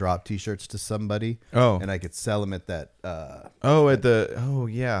get the drop T-shirts to somebody, and I could sell them at that. At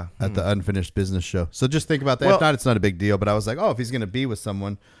the Unfinished Business show. So just think about that. Well, if not, it's not a big deal. But I was like, oh, if he's gonna be with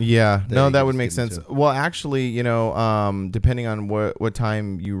someone, Yeah, There no, you that go, would just make give them sense. to Well, actually, depending on what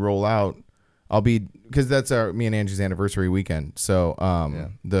time you roll out, I'll be because that's me and Angie's anniversary weekend. So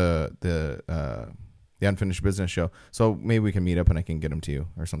the Unfinished Business show. So maybe we can meet up and I can get them to you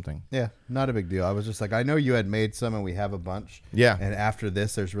or something. yeah, not a big deal. I was just like, I know you had made some, and we have a bunch. Yeah. And after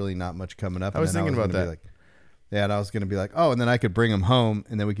this, there's really not much coming up. I was thinking about gonna be that. like, yeah, and I was gonna be like, oh, and then I could bring them home,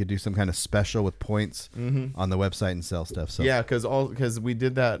 and then we could do some kind of special with points on the website and sell stuff. So Yeah, because we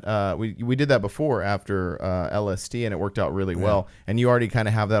did that we did that before after LSD and it worked out really well. And you already kind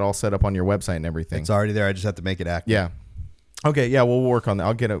of have that all set up on your website and everything. it's already there. I just have to make it active. Yeah. Okay. Yeah, we'll work on that.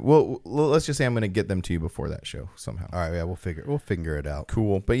 I'll get it. Well, let's just say I'm going to get them to you before that show somehow. All right. Yeah, we'll figure it out.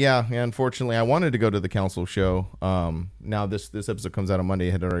 Cool. But yeah, unfortunately, I wanted to go to the council show. Now this episode comes out on Monday.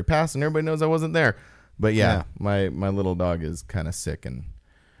 It had already passed, and everybody knows I wasn't there. But yeah. my little dog is kind of sick. And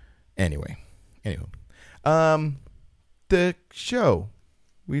anyway, the show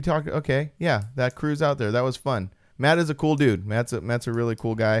we talked. Okay, yeah, that cruise out there, that was fun. Matt is a cool dude. Matt's a really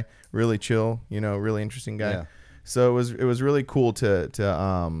cool guy. Really chill. Really interesting guy. Yeah. So it was really cool to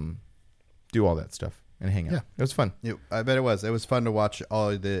do all that stuff and hang out. Yeah. It was fun. I bet it was. It was fun to watch all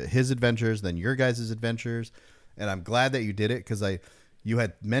his adventures, then your guys' adventures, and I'm glad that you did it because you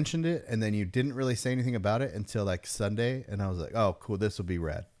had mentioned it and then you didn't really say anything about it until like Sunday, and I was like, oh, cool, this will be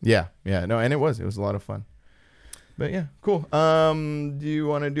rad. Yeah, no, and it was a lot of fun. But yeah, cool. Do you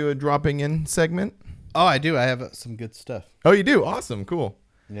want to do a dropping in segment? Oh, I do. I have some good stuff. Oh, you do? Awesome, cool.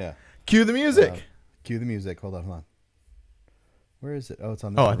 Yeah. Cue the music. Cue the music. Hold on. Where is it? Oh, it's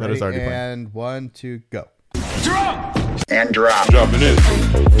on the I thought it was already playing. And 1, 2, go. Drop And drop. in.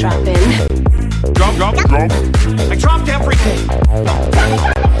 Drop in. Drop. I dropped everything.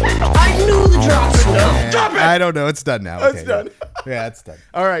 I knew the drop would know. Drop it. I don't know. It's done now. It's done. Yeah, it's done.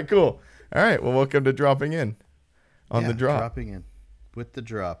 All right, cool. All right, well, welcome to dropping in on the drop. Dropping in with the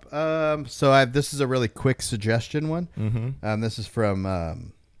drop. So this is a really quick suggestion one. Mm-hmm. This is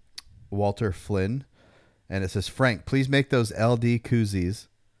from Walter Flynn, and it says, Frank, please make those LD koozies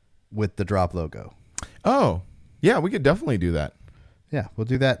with the drop logo. Oh, yeah, we could definitely do that. Yeah, we'll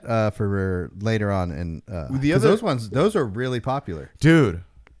do that for later on. And The other- those are really popular. Dude,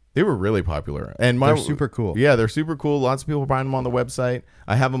 they were really popular. And They're super cool. Yeah, they're super cool. Lots of people are buying them on the website.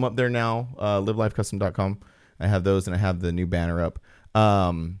 I have them up there now, livelifecustom.com. I have those, and I have the new banner up.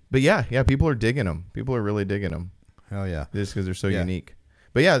 But yeah, people are digging them. People are really digging them Oh, yeah. just because they're so unique.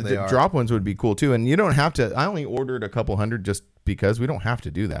 But yeah, They the are. drop ones would be cool too. And you don't have to. I only ordered a couple hundred just because we don't have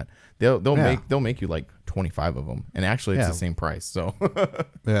to do that. They'll make you like 25 of them, and actually it's Yeah. the same price. So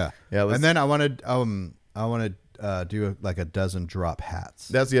Yeah. Yeah, let's- And then I want to do like a dozen drop hats.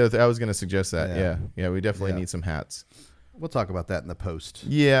 that's the other thing. I was going to suggest that. Yeah. Yeah, we definitely Yeah. need some hats. We'll talk about that in the post.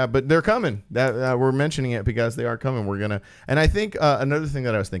 Yeah, but they're coming. That we're mentioning it because they are coming. We're gonna, and I think another thing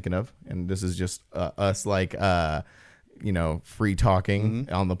that I was thinking of, and this is just us like free talking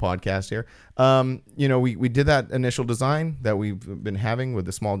on the podcast here. We did that initial design that we've been having with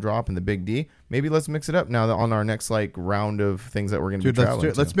the small drop and the big D. Maybe let's mix it up now that on our next like round of things that we're gonna Dude, be let's traveling. do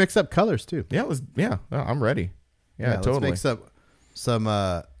it. Let's mix up colors too. I'm ready. Yeah, totally. Let's mix up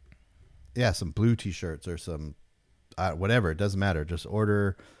some blue t-shirts or some whatever. It doesn't matter. Just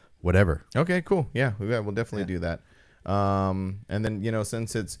order whatever. Okay, cool. Yeah, we'll definitely do that. And then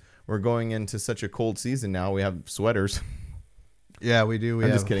since we're going into such a cold season now, we have sweaters. Yeah, we do. I'm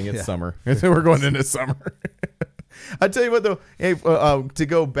just kidding. It's summer. We're going into summer. I tell you what, though. Hey, to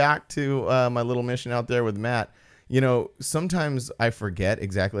go back to my little mission out there with Matt. Sometimes I forget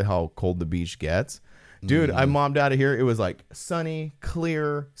exactly how cold the beach gets. Dude, I mobbed out of here. It was like sunny,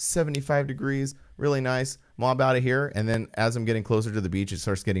 clear, 75 degrees, really nice. Mob out of here, and then as I'm getting closer to the beach, it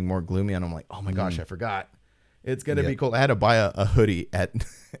starts getting more gloomy, and I'm like, oh my gosh, I forgot. It's gonna be cold. I had to buy a hoodie at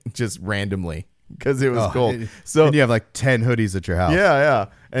just randomly because it was cold. So and you have like 10 hoodies at your house. yeah.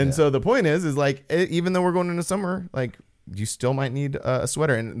 And so the point is like even though we're going into summer, like you still might need a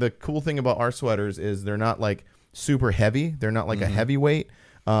sweater. And the cool thing about our sweaters is they're not like super heavy. They're not like a heavyweight.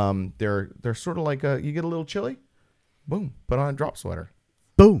 They're sort of like you get a little chilly. Boom, put on a drop sweater.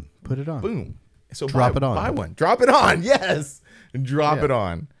 Boom, put it on. Boom. So Drop it on. Buy one. Drop it on. Yes. Drop it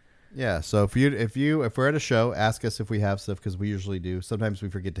on. Yeah. So if we're at a show, ask us if we have stuff because we usually do. Sometimes we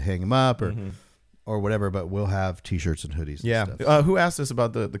forget to hang them up or whatever, but we'll have t-shirts and hoodies. Yeah. And stuff. Who asked us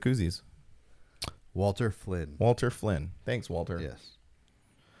about the koozies? Walter Flynn. Walter Flynn. Thanks, Walter. Yes.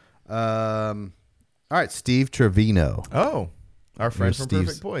 All right, Steve Trevino. Oh, our friend from Steve's-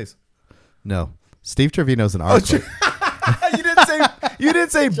 Perfect Boys. No, Steve Trevino's an art club. You didn't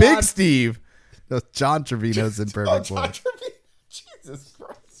say Big Steve. No, John Trevino's in Perfect Boys. Jesus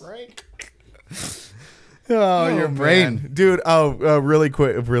Christ, Frank. Oh, your brain. Man. Dude. Really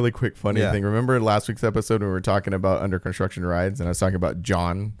quick funny Yeah. thing. Remember last week's episode when we were talking about under construction rides and I was talking about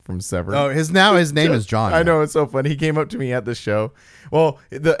John from Severed? Oh, his name is John. I know, it's so funny. He came up to me at the show. Well,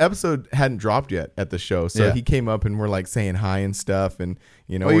 the episode hadn't dropped yet at the show, so Yeah. he came up and we're like saying hi and stuff, and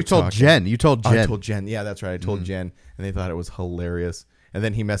Oh, we're you told talking. Jen. You told Jen. I told Jen. Yeah, that's right. I told Jen, and they thought it was hilarious. And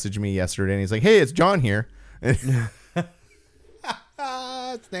then he messaged me yesterday, and he's like, "Hey, it's John here." His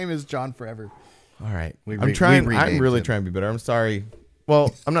name is John forever. All right, We I'm trying. I'm renamed really him. trying to be better. I'm sorry.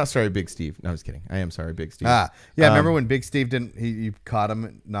 Well, I'm not sorry, Big Steve. No, I was kidding. I am sorry, Big Steve. Remember when Big Steve didn't? You caught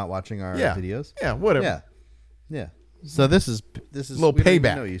him not watching our videos. Yeah, whatever. Yeah. So this is Little we don't even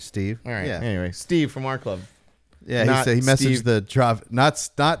payback. know you, Steve. All right. Yeah. Anyway, Steve from our club. Yeah. Not He messaged Steve- the drop. Not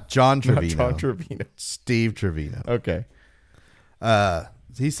John Trevino. John Trevino. Steve Trevino. Okay.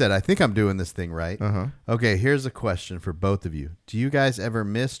 He said, "I think I'm doing this thing right." Uh-huh. Okay. Here's a question for both of you. Do you guys ever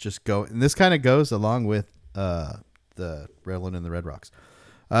miss just go? And this kind of goes along with the Redland and the Red Rocks.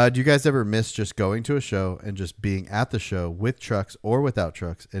 Do you guys ever miss just going to a show and just being at the show with trucks or without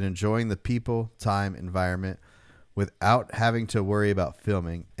trucks and enjoying the people, time, environment without having to worry about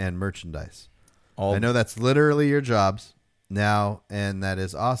filming and merchandise? I know that's literally your jobs now, and that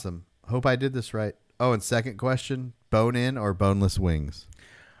is awesome. Hope I did this right. Oh, and second question, bone-in or boneless wings?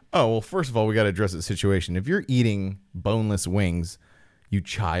 Oh, well, first of all, we got to address the situation. If you're eating boneless wings, you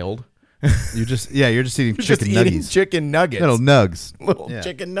child. You're just eating You're chicken just eating nuggets. chicken nuggets. Little nugs. Little Yeah.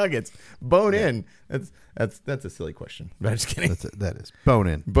 chicken nuggets. Bone in. That's a silly question. But I'm just kidding. That is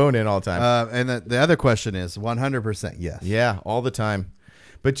bone-in. Bone in all the time. And the other question is 100% yes. Yeah, all the time.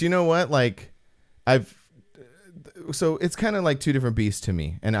 But you know what? Like, so it's kind of like two different beasts to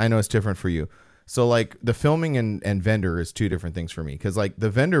me, and I know it's different for you. So like the filming and vendor is two different things for me, because like the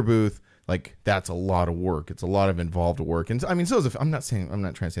vendor booth, like that's a lot of work. It's a lot of involved work, and I mean, so is I'm not trying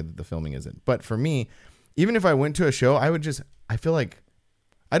to say that the filming isn't, but for me, even if I went to a show, I feel like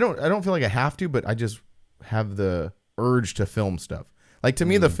I don't feel like I have to, but I just have the urge to film stuff. Like to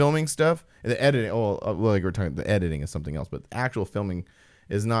me, the filming stuff, the editing. Oh, well, like we're talking, the editing is something else, but the actual filming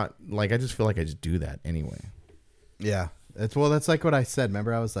is not like, I just feel like I just do that anyway. Yeah. That's like what I said.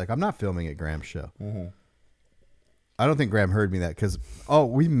 Remember, I was like, I'm not filming at Graham's show. Mm-hmm. I don't think Graham heard me that because,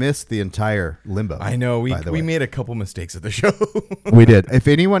 we missed the entire Limbo. I know we by the way. made a couple mistakes at the show. We did. If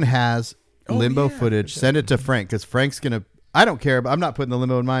anyone has Limbo yeah, footage, send it to Frank because Frank's going to, I don't care, but I'm not putting the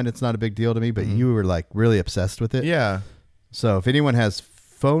Limbo in mine. It's not a big deal to me, but you were like really obsessed with it. Yeah. So if anyone has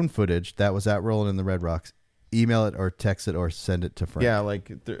phone footage that was at Rolling in the Red Rocks, email it or text it or send it to Frank. Yeah,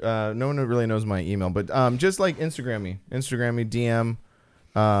 like no one really knows my email, but just like Instagram me, DM.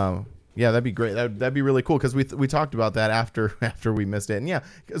 Yeah, that'd be great. That'd be really cool because we talked about that after we missed it, and yeah,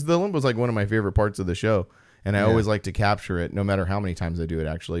 because the limbo was like one of my favorite parts of the show, and I always like to capture it, no matter how many times I do it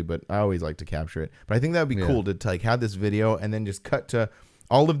actually. But I always like to capture it. But I think that'd be cool to like have this video and then just cut to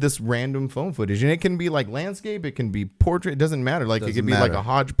all of this random phone footage, and it can be like landscape, it can be portrait, it doesn't matter. Like it could be like a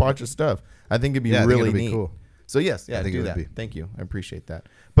hodgepodge of stuff. I think it'd be really neat. Cool. So yes, I think do that. Thank you. I appreciate that.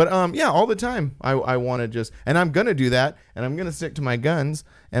 But all the time I want to just, and I'm gonna do that, and I'm gonna stick to my guns,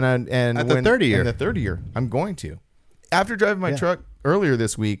 and at the 30 year, in the 30 year, I'm going to. After driving my truck earlier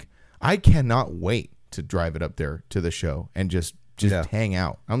this week, I cannot wait to drive it up there to the show and just hang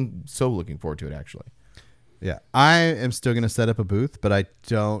out. I'm so looking forward to it actually. Yeah, I am still gonna set up a booth, but I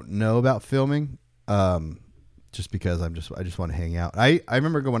don't know about filming, just because I just want to hang out. I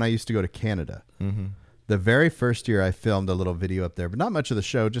remember when I used to go to Canada. Mm-hmm. The very first year I filmed a little video up there, but not much of the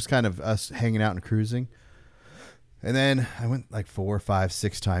show, just kind of us hanging out and cruising. And then I went like 4, 5,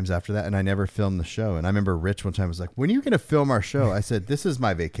 6 times after that, and I never filmed the show. And I remember Rich one time was like, when are you going to film our show? I said, this is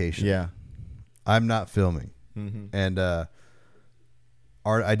my vacation. Yeah. I'm not filming. Mm-hmm. And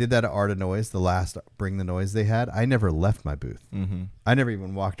I did that at Art of Noise, the last Bring the Noise they had. I never left my booth. Mm-hmm. I never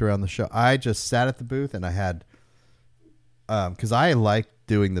even walked around the show. I just sat at the booth, and I had, because I like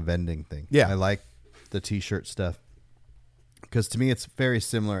doing the vending thing. Yeah. I like the t-shirt stuff, because to me it's very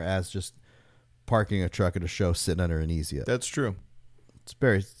similar as just parking a truck at a show, sitting under an easy up. That's true.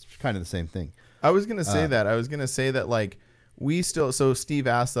 It's kind of the same thing. I was gonna say that like we still, so Steve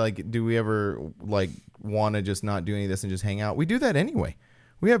asked like, do we ever like want to just not do any of this and just hang out? We do that anyway.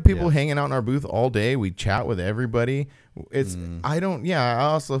 We have people hanging out in our booth all day. We chat with everybody. It's I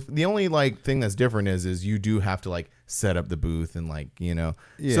also, the only like thing that's different is you do have to like set up the booth and like, so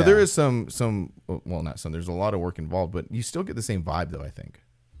there is some not some, there's a lot of work involved, but you still get the same vibe though, I think.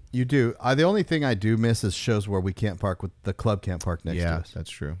 You do. The only thing I do miss is shows where we can't park, with the club can't park next to us. Yeah,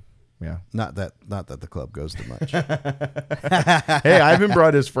 that's true. Yeah. Not that the club goes too much. Hey, Ivan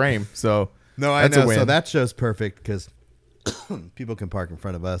brought his frame, so no, I know. So that show's perfect because people can park in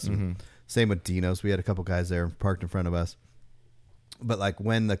front of us. Mm-hmm. Same with Dino's. We had a couple guys there parked in front of us. But like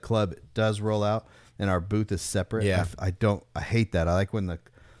when the club does roll out and our booth is separate, I hate that. I like when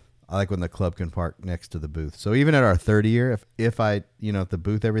the club can park next to the booth. So even at our 30 year, if the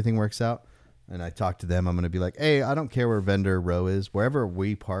booth, everything works out and I talk to them, I'm going to be like, hey, I don't care where vendor row is, wherever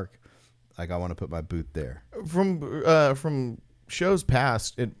we park. Like I want to put my booth there. From shows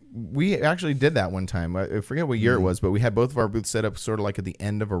past, we actually did that one time. I forget what year it was, but we had both of our booths set up sort of like at the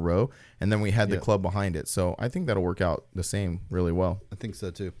end of a row, and then we had the club behind it. So I think that'll work out the same really well. I think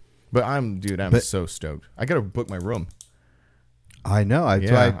so too. But I'm so stoked. I got to book my room. I know.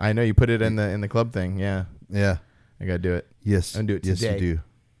 I know you put it in the club thing. Yeah. Yeah. I got to do it. Yes. I'm going to do it today. Yes, you do.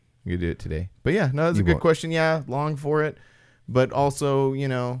 You do it today. But yeah, no, that's a good question. Yeah, long for it. But also,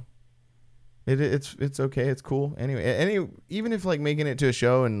 it's okay. It's cool. Anyway, even if like making it to a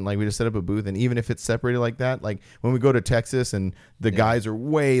show and like we just set up a booth, and even if it's separated like that, like when we go to Texas and the guys are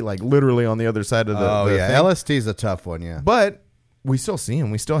way like literally on the other side of the thing. LST is a tough one. Yeah. But we still see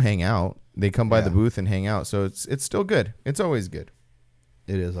them. We still hang out. They come by the booth and hang out. So it's still good. It's always good.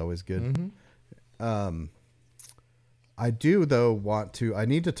 It is always good. Mm-hmm. I do though I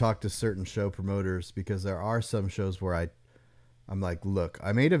need to talk to certain show promoters, because there are some shows where I'm like, look,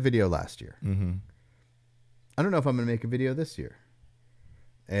 I made a video last year. Mm-hmm. I don't know if I'm going to make a video this year.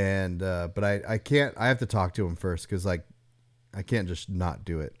 And, but I can't, I have to talk to them first, because like, I can't just not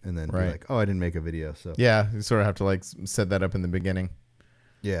do it and then be like, oh, I didn't make a video. So yeah, you sort of have to like set that up in the beginning.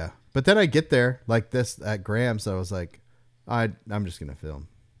 Yeah. But then I get there like this at Graham's. So I was like, I'm just going to film.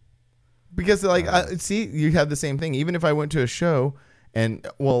 Because like, see, you have the same thing. Even if I went to a show, and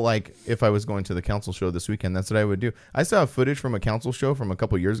well, like if I was going to the council show this weekend, that's what I would do. I still have footage from a council show from a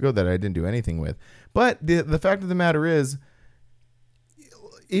couple years ago that I didn't do anything with. But the fact of the matter is,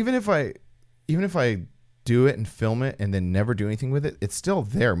 even if I do it and film it and then never do anything with it, it's still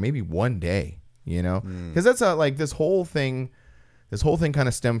there. Maybe one day, because that's like this whole thing kind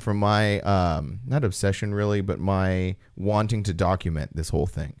of stemmed from my not obsession really, but my wanting to document this whole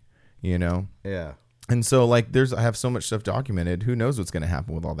thing, Yeah. And so, like, I have so much stuff documented. Who knows what's going to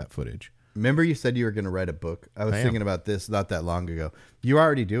happen with all that footage? Remember you said you were going to write a book? I was thinking about this not that long ago. You're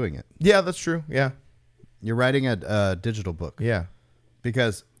already doing it. Yeah, that's true. Yeah. You're writing a digital book. Yeah.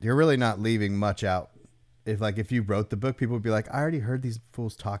 Because you're really not leaving much out. If you wrote the book, people would be like, I already heard these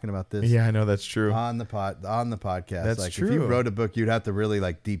fools talking about this. Yeah, I know, that's true. On the podcast. That's true. If you wrote a book, you'd have to really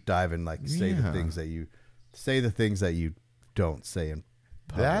like deep dive and like say the things that you don't say. And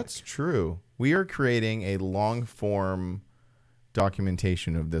public. That's true. We are creating a long form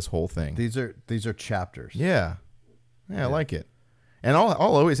documentation of this whole thing. These are chapters. Yeah. I like it. And I'll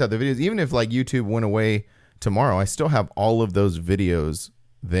always have the videos, even if like YouTube went away tomorrow. I still have all of those videos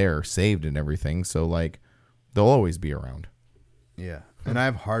there saved and everything. So like, they'll always be around. Yeah, and I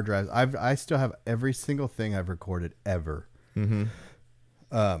have hard drives. I still have every single thing I've recorded ever.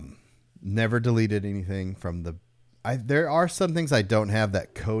 Never deleted anything from the. There are some things I don't have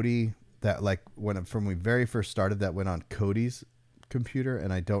that Cody that like when we very first started that went on Cody's computer,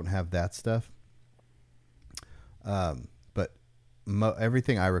 and I don't have that stuff. But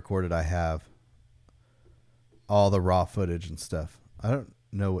everything I recorded, I have all the raw footage and stuff. I don't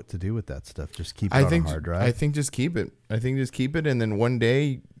know what to do with that stuff. Just keep it on a hard drive. I think just keep it. And then one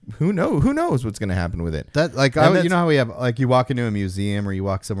day, who knows what's going to happen with it. That like you know how we have like you walk into a museum or you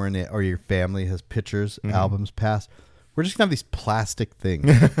walk somewhere or your family has pictures, albums past. We're just gonna have these plastic things,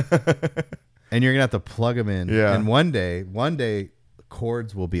 and you're gonna have to plug them in. Yeah. And one day,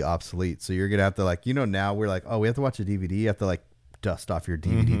 cords will be obsolete. So you're gonna have to like now we're like, oh, we have to watch a DVD. You have to like dust off your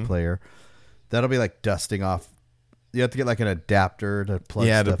DVD player. That'll be like dusting off. You have to get like an adapter to plug.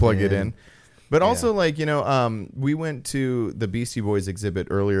 Yeah, stuff to plug it in. But also, Yeah. like, we went to the Beastie Boys exhibit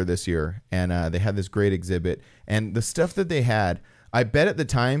earlier this year, and they had this great exhibit. And the stuff that they had, I bet at the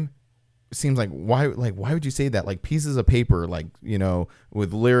time, seems like, why would you say that? Like, pieces of paper, like,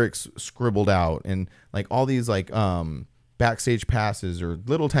 with lyrics scribbled out, and, like, all these, like, backstage passes or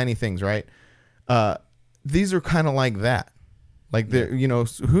little tiny things, right? These are kind of like that. Like,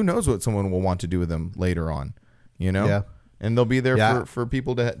 who knows what someone will want to do with them later on, Yeah. And they'll be there Yeah. for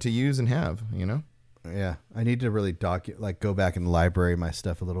people to use and have, Yeah, I need to really go back and library my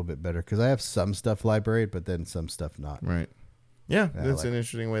stuff a little bit better because I have some stuff libraried, but then some stuff not. Right. Yeah, that's an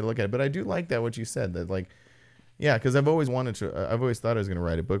interesting way to look at it. But I do like that what you said that like, yeah, because I've always wanted to. I've always thought I was going to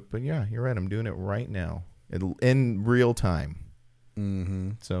write a book, but yeah, you're right. I'm doing it right now, in real time.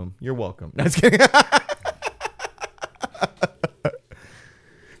 Mm-hmm. So you're welcome. That's kidding.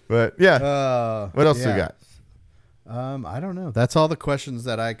 But yeah, what else we got? I don't know. That's all the questions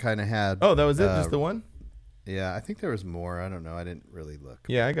that I kind of had. Oh, that was it. Just the one. Yeah, I think there was more. I don't know. I didn't really look.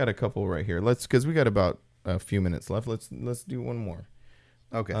 Yeah, I got a couple right here. Because we got about a few minutes left. Let's do one more.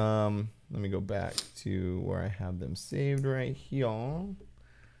 Okay. Let me go back to where I have them saved right here. Oh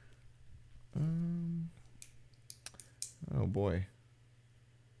boy.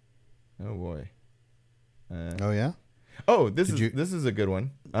 Oh yeah. Oh, this is a good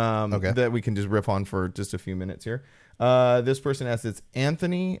one. Okay. That we can just riff on for just a few minutes here. This person asks, it's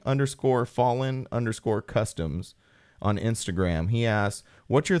Anthony_Fallen_Customs on Instagram. He asks,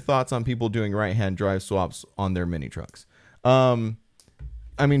 what's your thoughts on people doing right-hand drive swaps on their mini trucks? I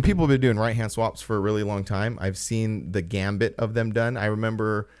mean, people have been doing right-hand swaps for a really long time. I've seen the gambit of them done. I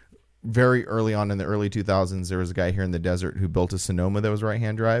remember very early on in the early 2000s, there was a guy here in the desert who built a Sonoma that was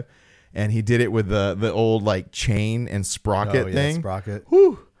right-hand drive. And he did it with the old like chain and sprocket thing. Sprocket.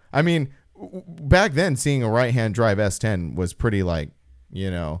 Whew. I mean, back then seeing a right-hand drive S10 was pretty like,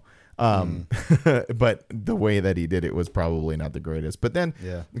 but the way that he did it was probably not the greatest. But then,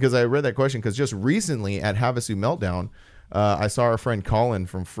 because I read that question, because just recently at Havasu Meltdown, I saw our friend Colin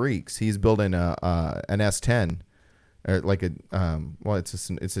from Freaks. He's building an S10, or like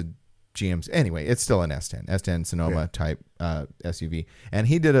it's a GM's. Anyway, it's still an S10 Sonoma type SUV, and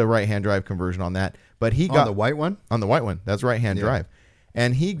he did a right-hand drive conversion on that. But he got the white one. On the white one, that's right-hand drive,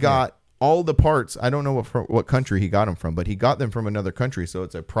 and he got all the parts. I don't know what country he got them from, but he got them from another country. So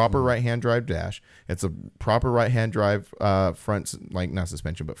it's a proper right-hand drive dash. It's a proper right-hand drive front, like not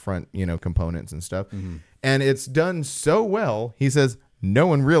suspension, but front, components and stuff. And it's done so well. He says no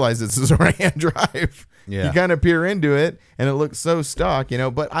one realizes this is a right-hand drive. Yeah. You kind of peer into it and it looks so stock,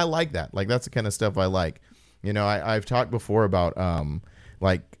 but I like that. Like, that's the kind of stuff I like. I've talked before about,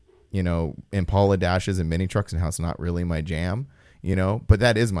 Impala dashes and mini trucks and how it's not really my jam, but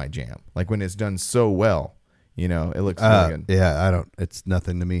that is my jam. Like, when it's done so well, it looks really good. Yeah, it's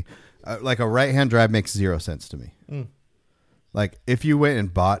nothing to me. Like a right-hand drive makes 0 sense to me. Like if you went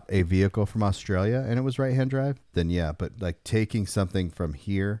and bought a vehicle from Australia and it was right-hand drive, then yeah, but like taking something from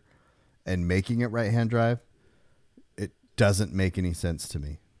here and making it right-hand drive, it doesn't make any sense to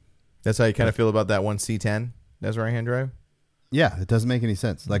me. That's how you kind of feel about that one C10 that's right-hand drive? Yeah, it doesn't make any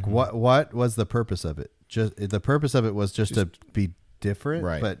sense. Like what was the purpose of it? The purpose of it was just to be different,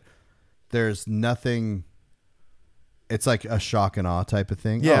 right? But there's nothing. It's like a shock and awe type of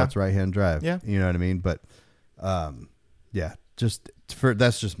thing. Yeah, it's right-hand drive. Yeah, you know what I mean. But, yeah,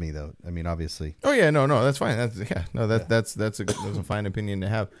 that's just me though. I mean, obviously. Oh yeah, no, that's fine. That's a fine opinion to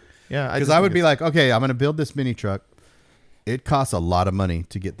have. Yeah, because I would be like, okay, I'm going to build this mini truck. it costs a lot of money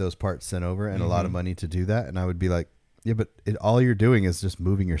to get those parts sent over and a lot of money to do that. And I would be like, yeah, but all you're doing is just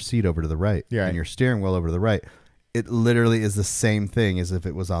moving your seat over to the right and your steering wheel over to the right. It literally is the same thing as if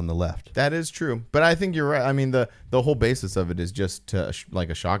it was on the left. That is true. But I think you're right. I mean, the whole basis of it is just like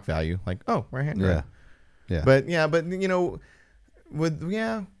a shock value. Like, oh, right-hand drive. Yeah. But you know,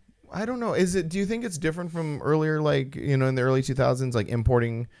 I don't know. Do you think it's different from earlier, like, you know, in the early 2000s, like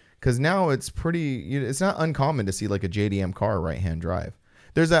importing? Because now it's it's not uncommon to see like a JDM car right-hand drive.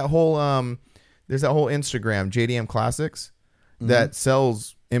 There's that whole Instagram JDM Classics that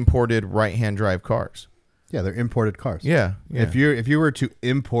sells imported right-hand drive cars. Yeah, they're imported cars. Yeah. If you were to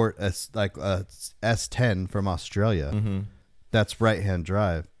import a S10 from Australia, that's right-hand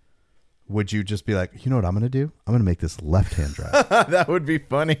drive. Would you just be like, you know what I'm going to do? I'm going to make this left-hand drive. That would be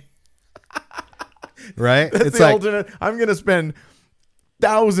funny. Right? It's the alternate. I'm going to spend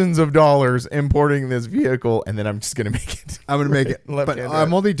thousands of dollars importing this vehicle, and then I'm just going to make it. I'm going to make it. But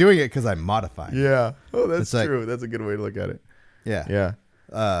I'm only doing it because I'm modifying. Yeah. Oh, that's true. Like, that's a good way to look at it. Yeah.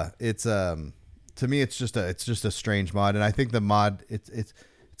 Yeah. It's to me, it's just a strange mod, and I think the mod it's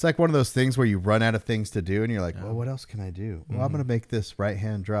like one of those things where you run out of things to do, and you're like, well, what else can I do? Well, I'm going to make this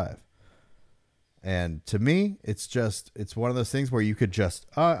right-hand drive. And to me, it's one of those things where you could just,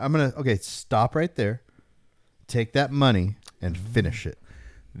 stop right there, take that money, and finish it.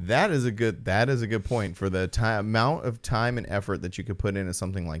 That is a good point. For the amount of time and effort that you could put into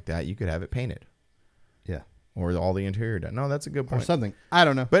something like that, you could have it painted. Yeah. Or all the interior done. No, that's a good point. Or something. I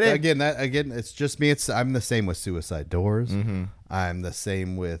don't know. But again, it's just me. I'm the same with Suicide Doors. I'm the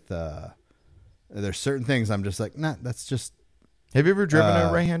same with, there's certain things I'm just like, nah, that's just. Have you ever driven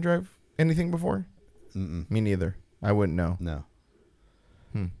a right-hand drive anything before? Me neither. I wouldn't know. No.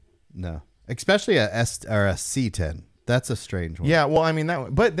 No. Especially a C10. That's a strange one. Yeah, well, I mean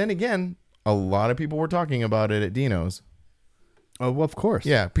that. But then again, a lot of people were talking about it at Dino's. Oh, well, of course.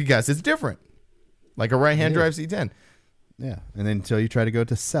 Yeah, because it's different. Like a right-hand drive C10. Yeah, and then until you try to go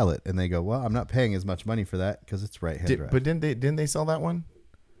to sell it, and they go, "Well, I'm not paying as much money for that because it's right-hand drive." But didn't they sell that one?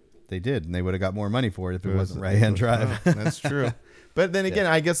 They did, and they would have got more money for it if it wasn't right-hand drive. That's true. But then again,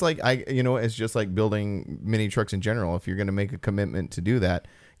 I guess it's just like building mini trucks in general. If you're going to make a commitment to do that,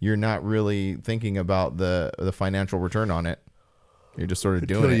 you're not really thinking about the financial return on it. You're just sort of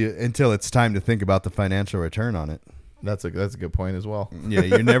doing it until it's time to think about the financial return on it. That's a good point as well. Yeah,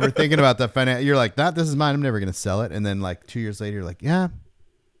 you're never thinking about the financial. You're like, this is mine. I'm never going to sell it. And then like 2 years later, you're like, yeah,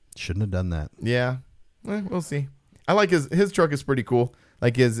 shouldn't have done that. Yeah, we'll see. I like his truck is pretty cool.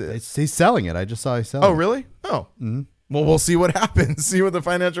 Like he's selling it. I just saw he's selling. Oh, really? Oh, well, we'll see what happens. See what the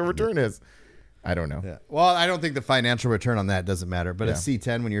financial return is. I don't know. Yeah. Well, I don't think the financial return on that doesn't matter. But a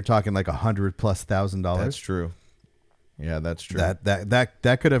C10, when you're talking like $100,000+, that's true. Yeah, that's true.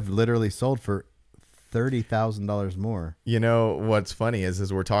 That could have literally sold for $30,000 more. You know what's funny is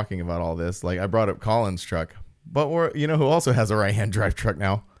as we're talking about all this, like I brought up Colin's truck, but you know who also has a right-hand drive truck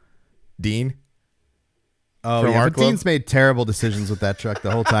now? Dean. Oh, yeah, but Dean's made terrible decisions with that truck the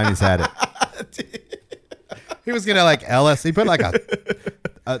whole time he's had it. He was gonna like LS. He put like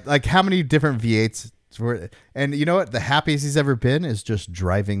like how many different V8s were, and you know what? The happiest he's ever been is just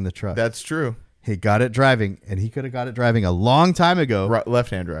driving the truck. That's true. He got it driving, and he could have got it driving a long time ago. Right,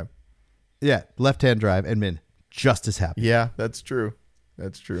 left-hand drive. Yeah, left-hand drive, and been just as happy. Yeah, that's true.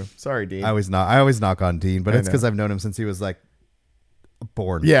 That's true. Sorry, Dean. I always knock on Dean, but it's because I've known him since he was like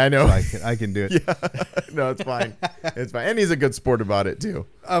born. Yeah, I know. So I can do it. Yeah. No, it's fine. It's fine, and he's a good sport about it too.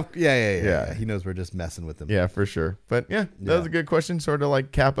 Oh, yeah. He knows we're just messing with him. Yeah, for sure. But that was a good question. Sort of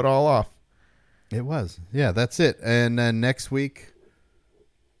like cap it all off. It was. Yeah, that's it. And then next week.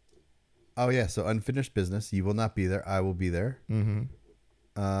 Oh yeah, so unfinished business. You will not be there. I will be there. Mm-hmm.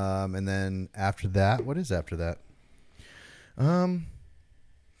 And then after that, what is after that?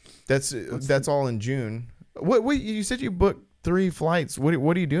 That's all in June. What you said you booked 3 flights. What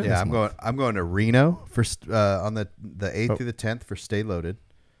are you doing? Yeah, I'm going to Reno for on the 8th through the 10th for Stay Loaded,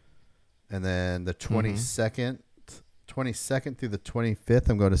 and then the 22nd through the 25th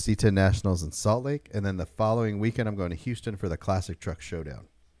I'm going to C10 Nationals in Salt Lake, and then the following weekend I'm going to Houston for the Classic Truck Showdown.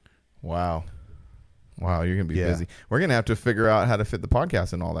 Wow, you're gonna be busy. We're gonna have to figure out how to fit the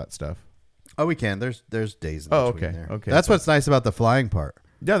podcast and all that stuff. Oh, we can. There's days in between there. Okay. That's what's nice about the flying part.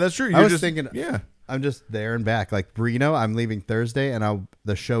 Yeah, that's true. I was thinking. Yeah. I'm just there and back. Like Reno, I'm leaving Thursday, and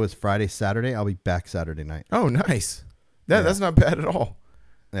the show is Friday, Saturday. I'll be back Saturday night. Oh, nice. That's not bad at all.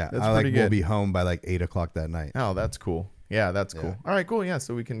 Yeah, that's pretty good. We'll be home by like 8:00 that night. Oh, that's cool. Yeah, that's cool. All right, cool. Yeah,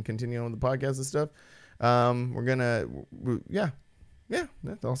 so we can continue on with the podcast and stuff. We're gonna, yeah,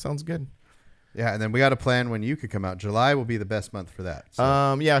 that all sounds good. Yeah, and then we got a plan when you could come out. July will be the best month for that.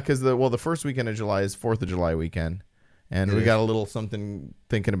 So. Yeah, because the first weekend of July is 4th of July weekend. And It we is. got a little something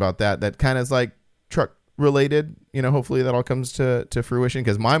thinking about that kind of is like truck related. Hopefully that all comes to fruition,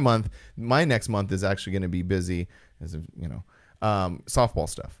 because my next month is actually going to be busy, as if, softball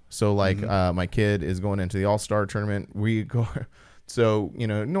stuff. So like my kid is going into the All-Star tournament. We go, so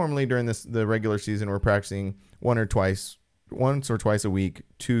normally during the regular season we're practicing once or twice a week,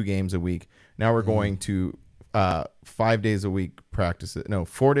 2 games a week. Now we're going to 5 days a week practices. No,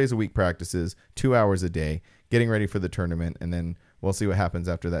 4 days a week practices, 2 hours a day, getting ready for the tournament, and then we'll see what happens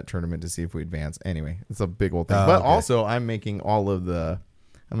after that tournament to see if we advance. Anyway, it's a big old thing. But okay. also, I'm making all the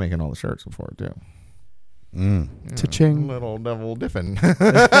shirts for it too. Cha-ching. Little devil dipping.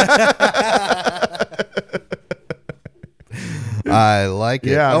 I like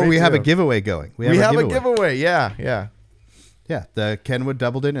it. Yeah, oh, me we have a too. giveaway going. We have a giveaway. Yeah. Yeah, the Kenwood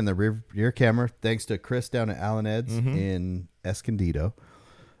Doubleton and the rear camera, thanks to Chris down at Allen Ed's in Escondido.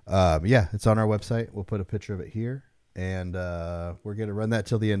 It's on our website. We'll put a picture of it here, and we're going to run that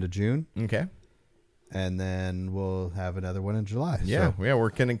till the end of June, Okay. and then we'll have another one in July. Yeah. So, Yeah. We're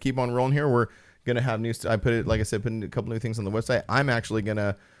gonna keep on rolling here. We're gonna have new. I put it, like I said, putting a couple new things on the website. I'm actually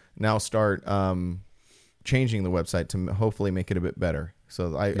gonna now start changing the website to hopefully make it a bit better.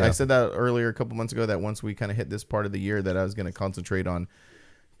 So I said that earlier a couple months ago, that once we kind of hit this part of the year, that I was going to concentrate on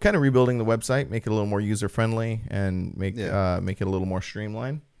kind of rebuilding the website, make it a little more user friendly, and make it a little more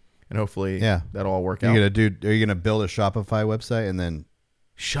streamlined, and hopefully that'll all work out. are you gonna build a Shopify website and then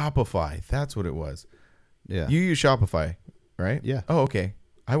Shopify, that's what it was. yeah. You use Shopify, right? Yeah. Oh, okay.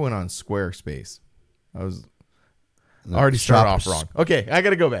 I went on Squarespace. I was already started off wrong. Okay, I got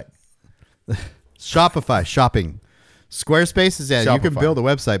to go back. Shopify shopping. Squarespace is you can Shopify. build a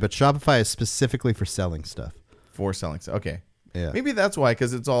website, but Shopify is specifically for selling stuff. For selling stuff. Okay. Yeah. Maybe that's why,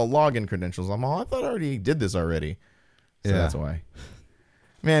 because it's all login credentials. I thought I already did this already. So that's why.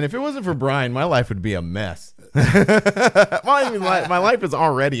 Man, if it wasn't for Brian, my life would be a mess. My life is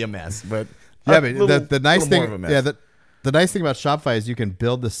already a mess, but Yeah, but the nice more of a thing, mess. the nice thing about Shopify is you can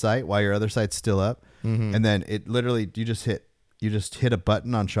build the site while your other site's still up, and then it literally you just hit a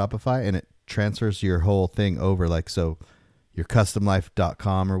button on Shopify and it transfers your whole thing over, like so, your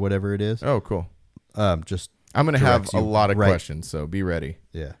customlife.com or whatever it is. Oh, cool. Just I'm going to have directs a you lot of right- questions, so be ready.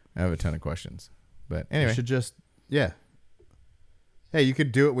 Yeah, I have a ton of questions. But you anyway, should just Hey, you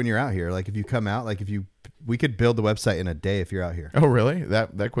could do it when you're out here. Like if you come out, we could build the website in a day if you're out here. oh, really?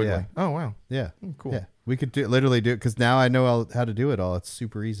 That quickly? Yeah. Oh, wow. Yeah, Cool. Yeah, we could literally do it because now I know how to do it all. It's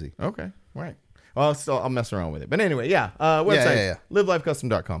super easy. Okay. Right. Well, I'll mess around with it. But anyway, website, yeah.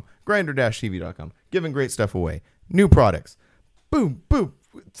 livelifecustom.com, grinder-tv.com, giving great stuff away, new products. Boom, boom.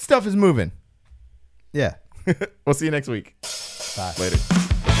 Stuff is moving. Yeah. We'll see you next week. Bye. Later.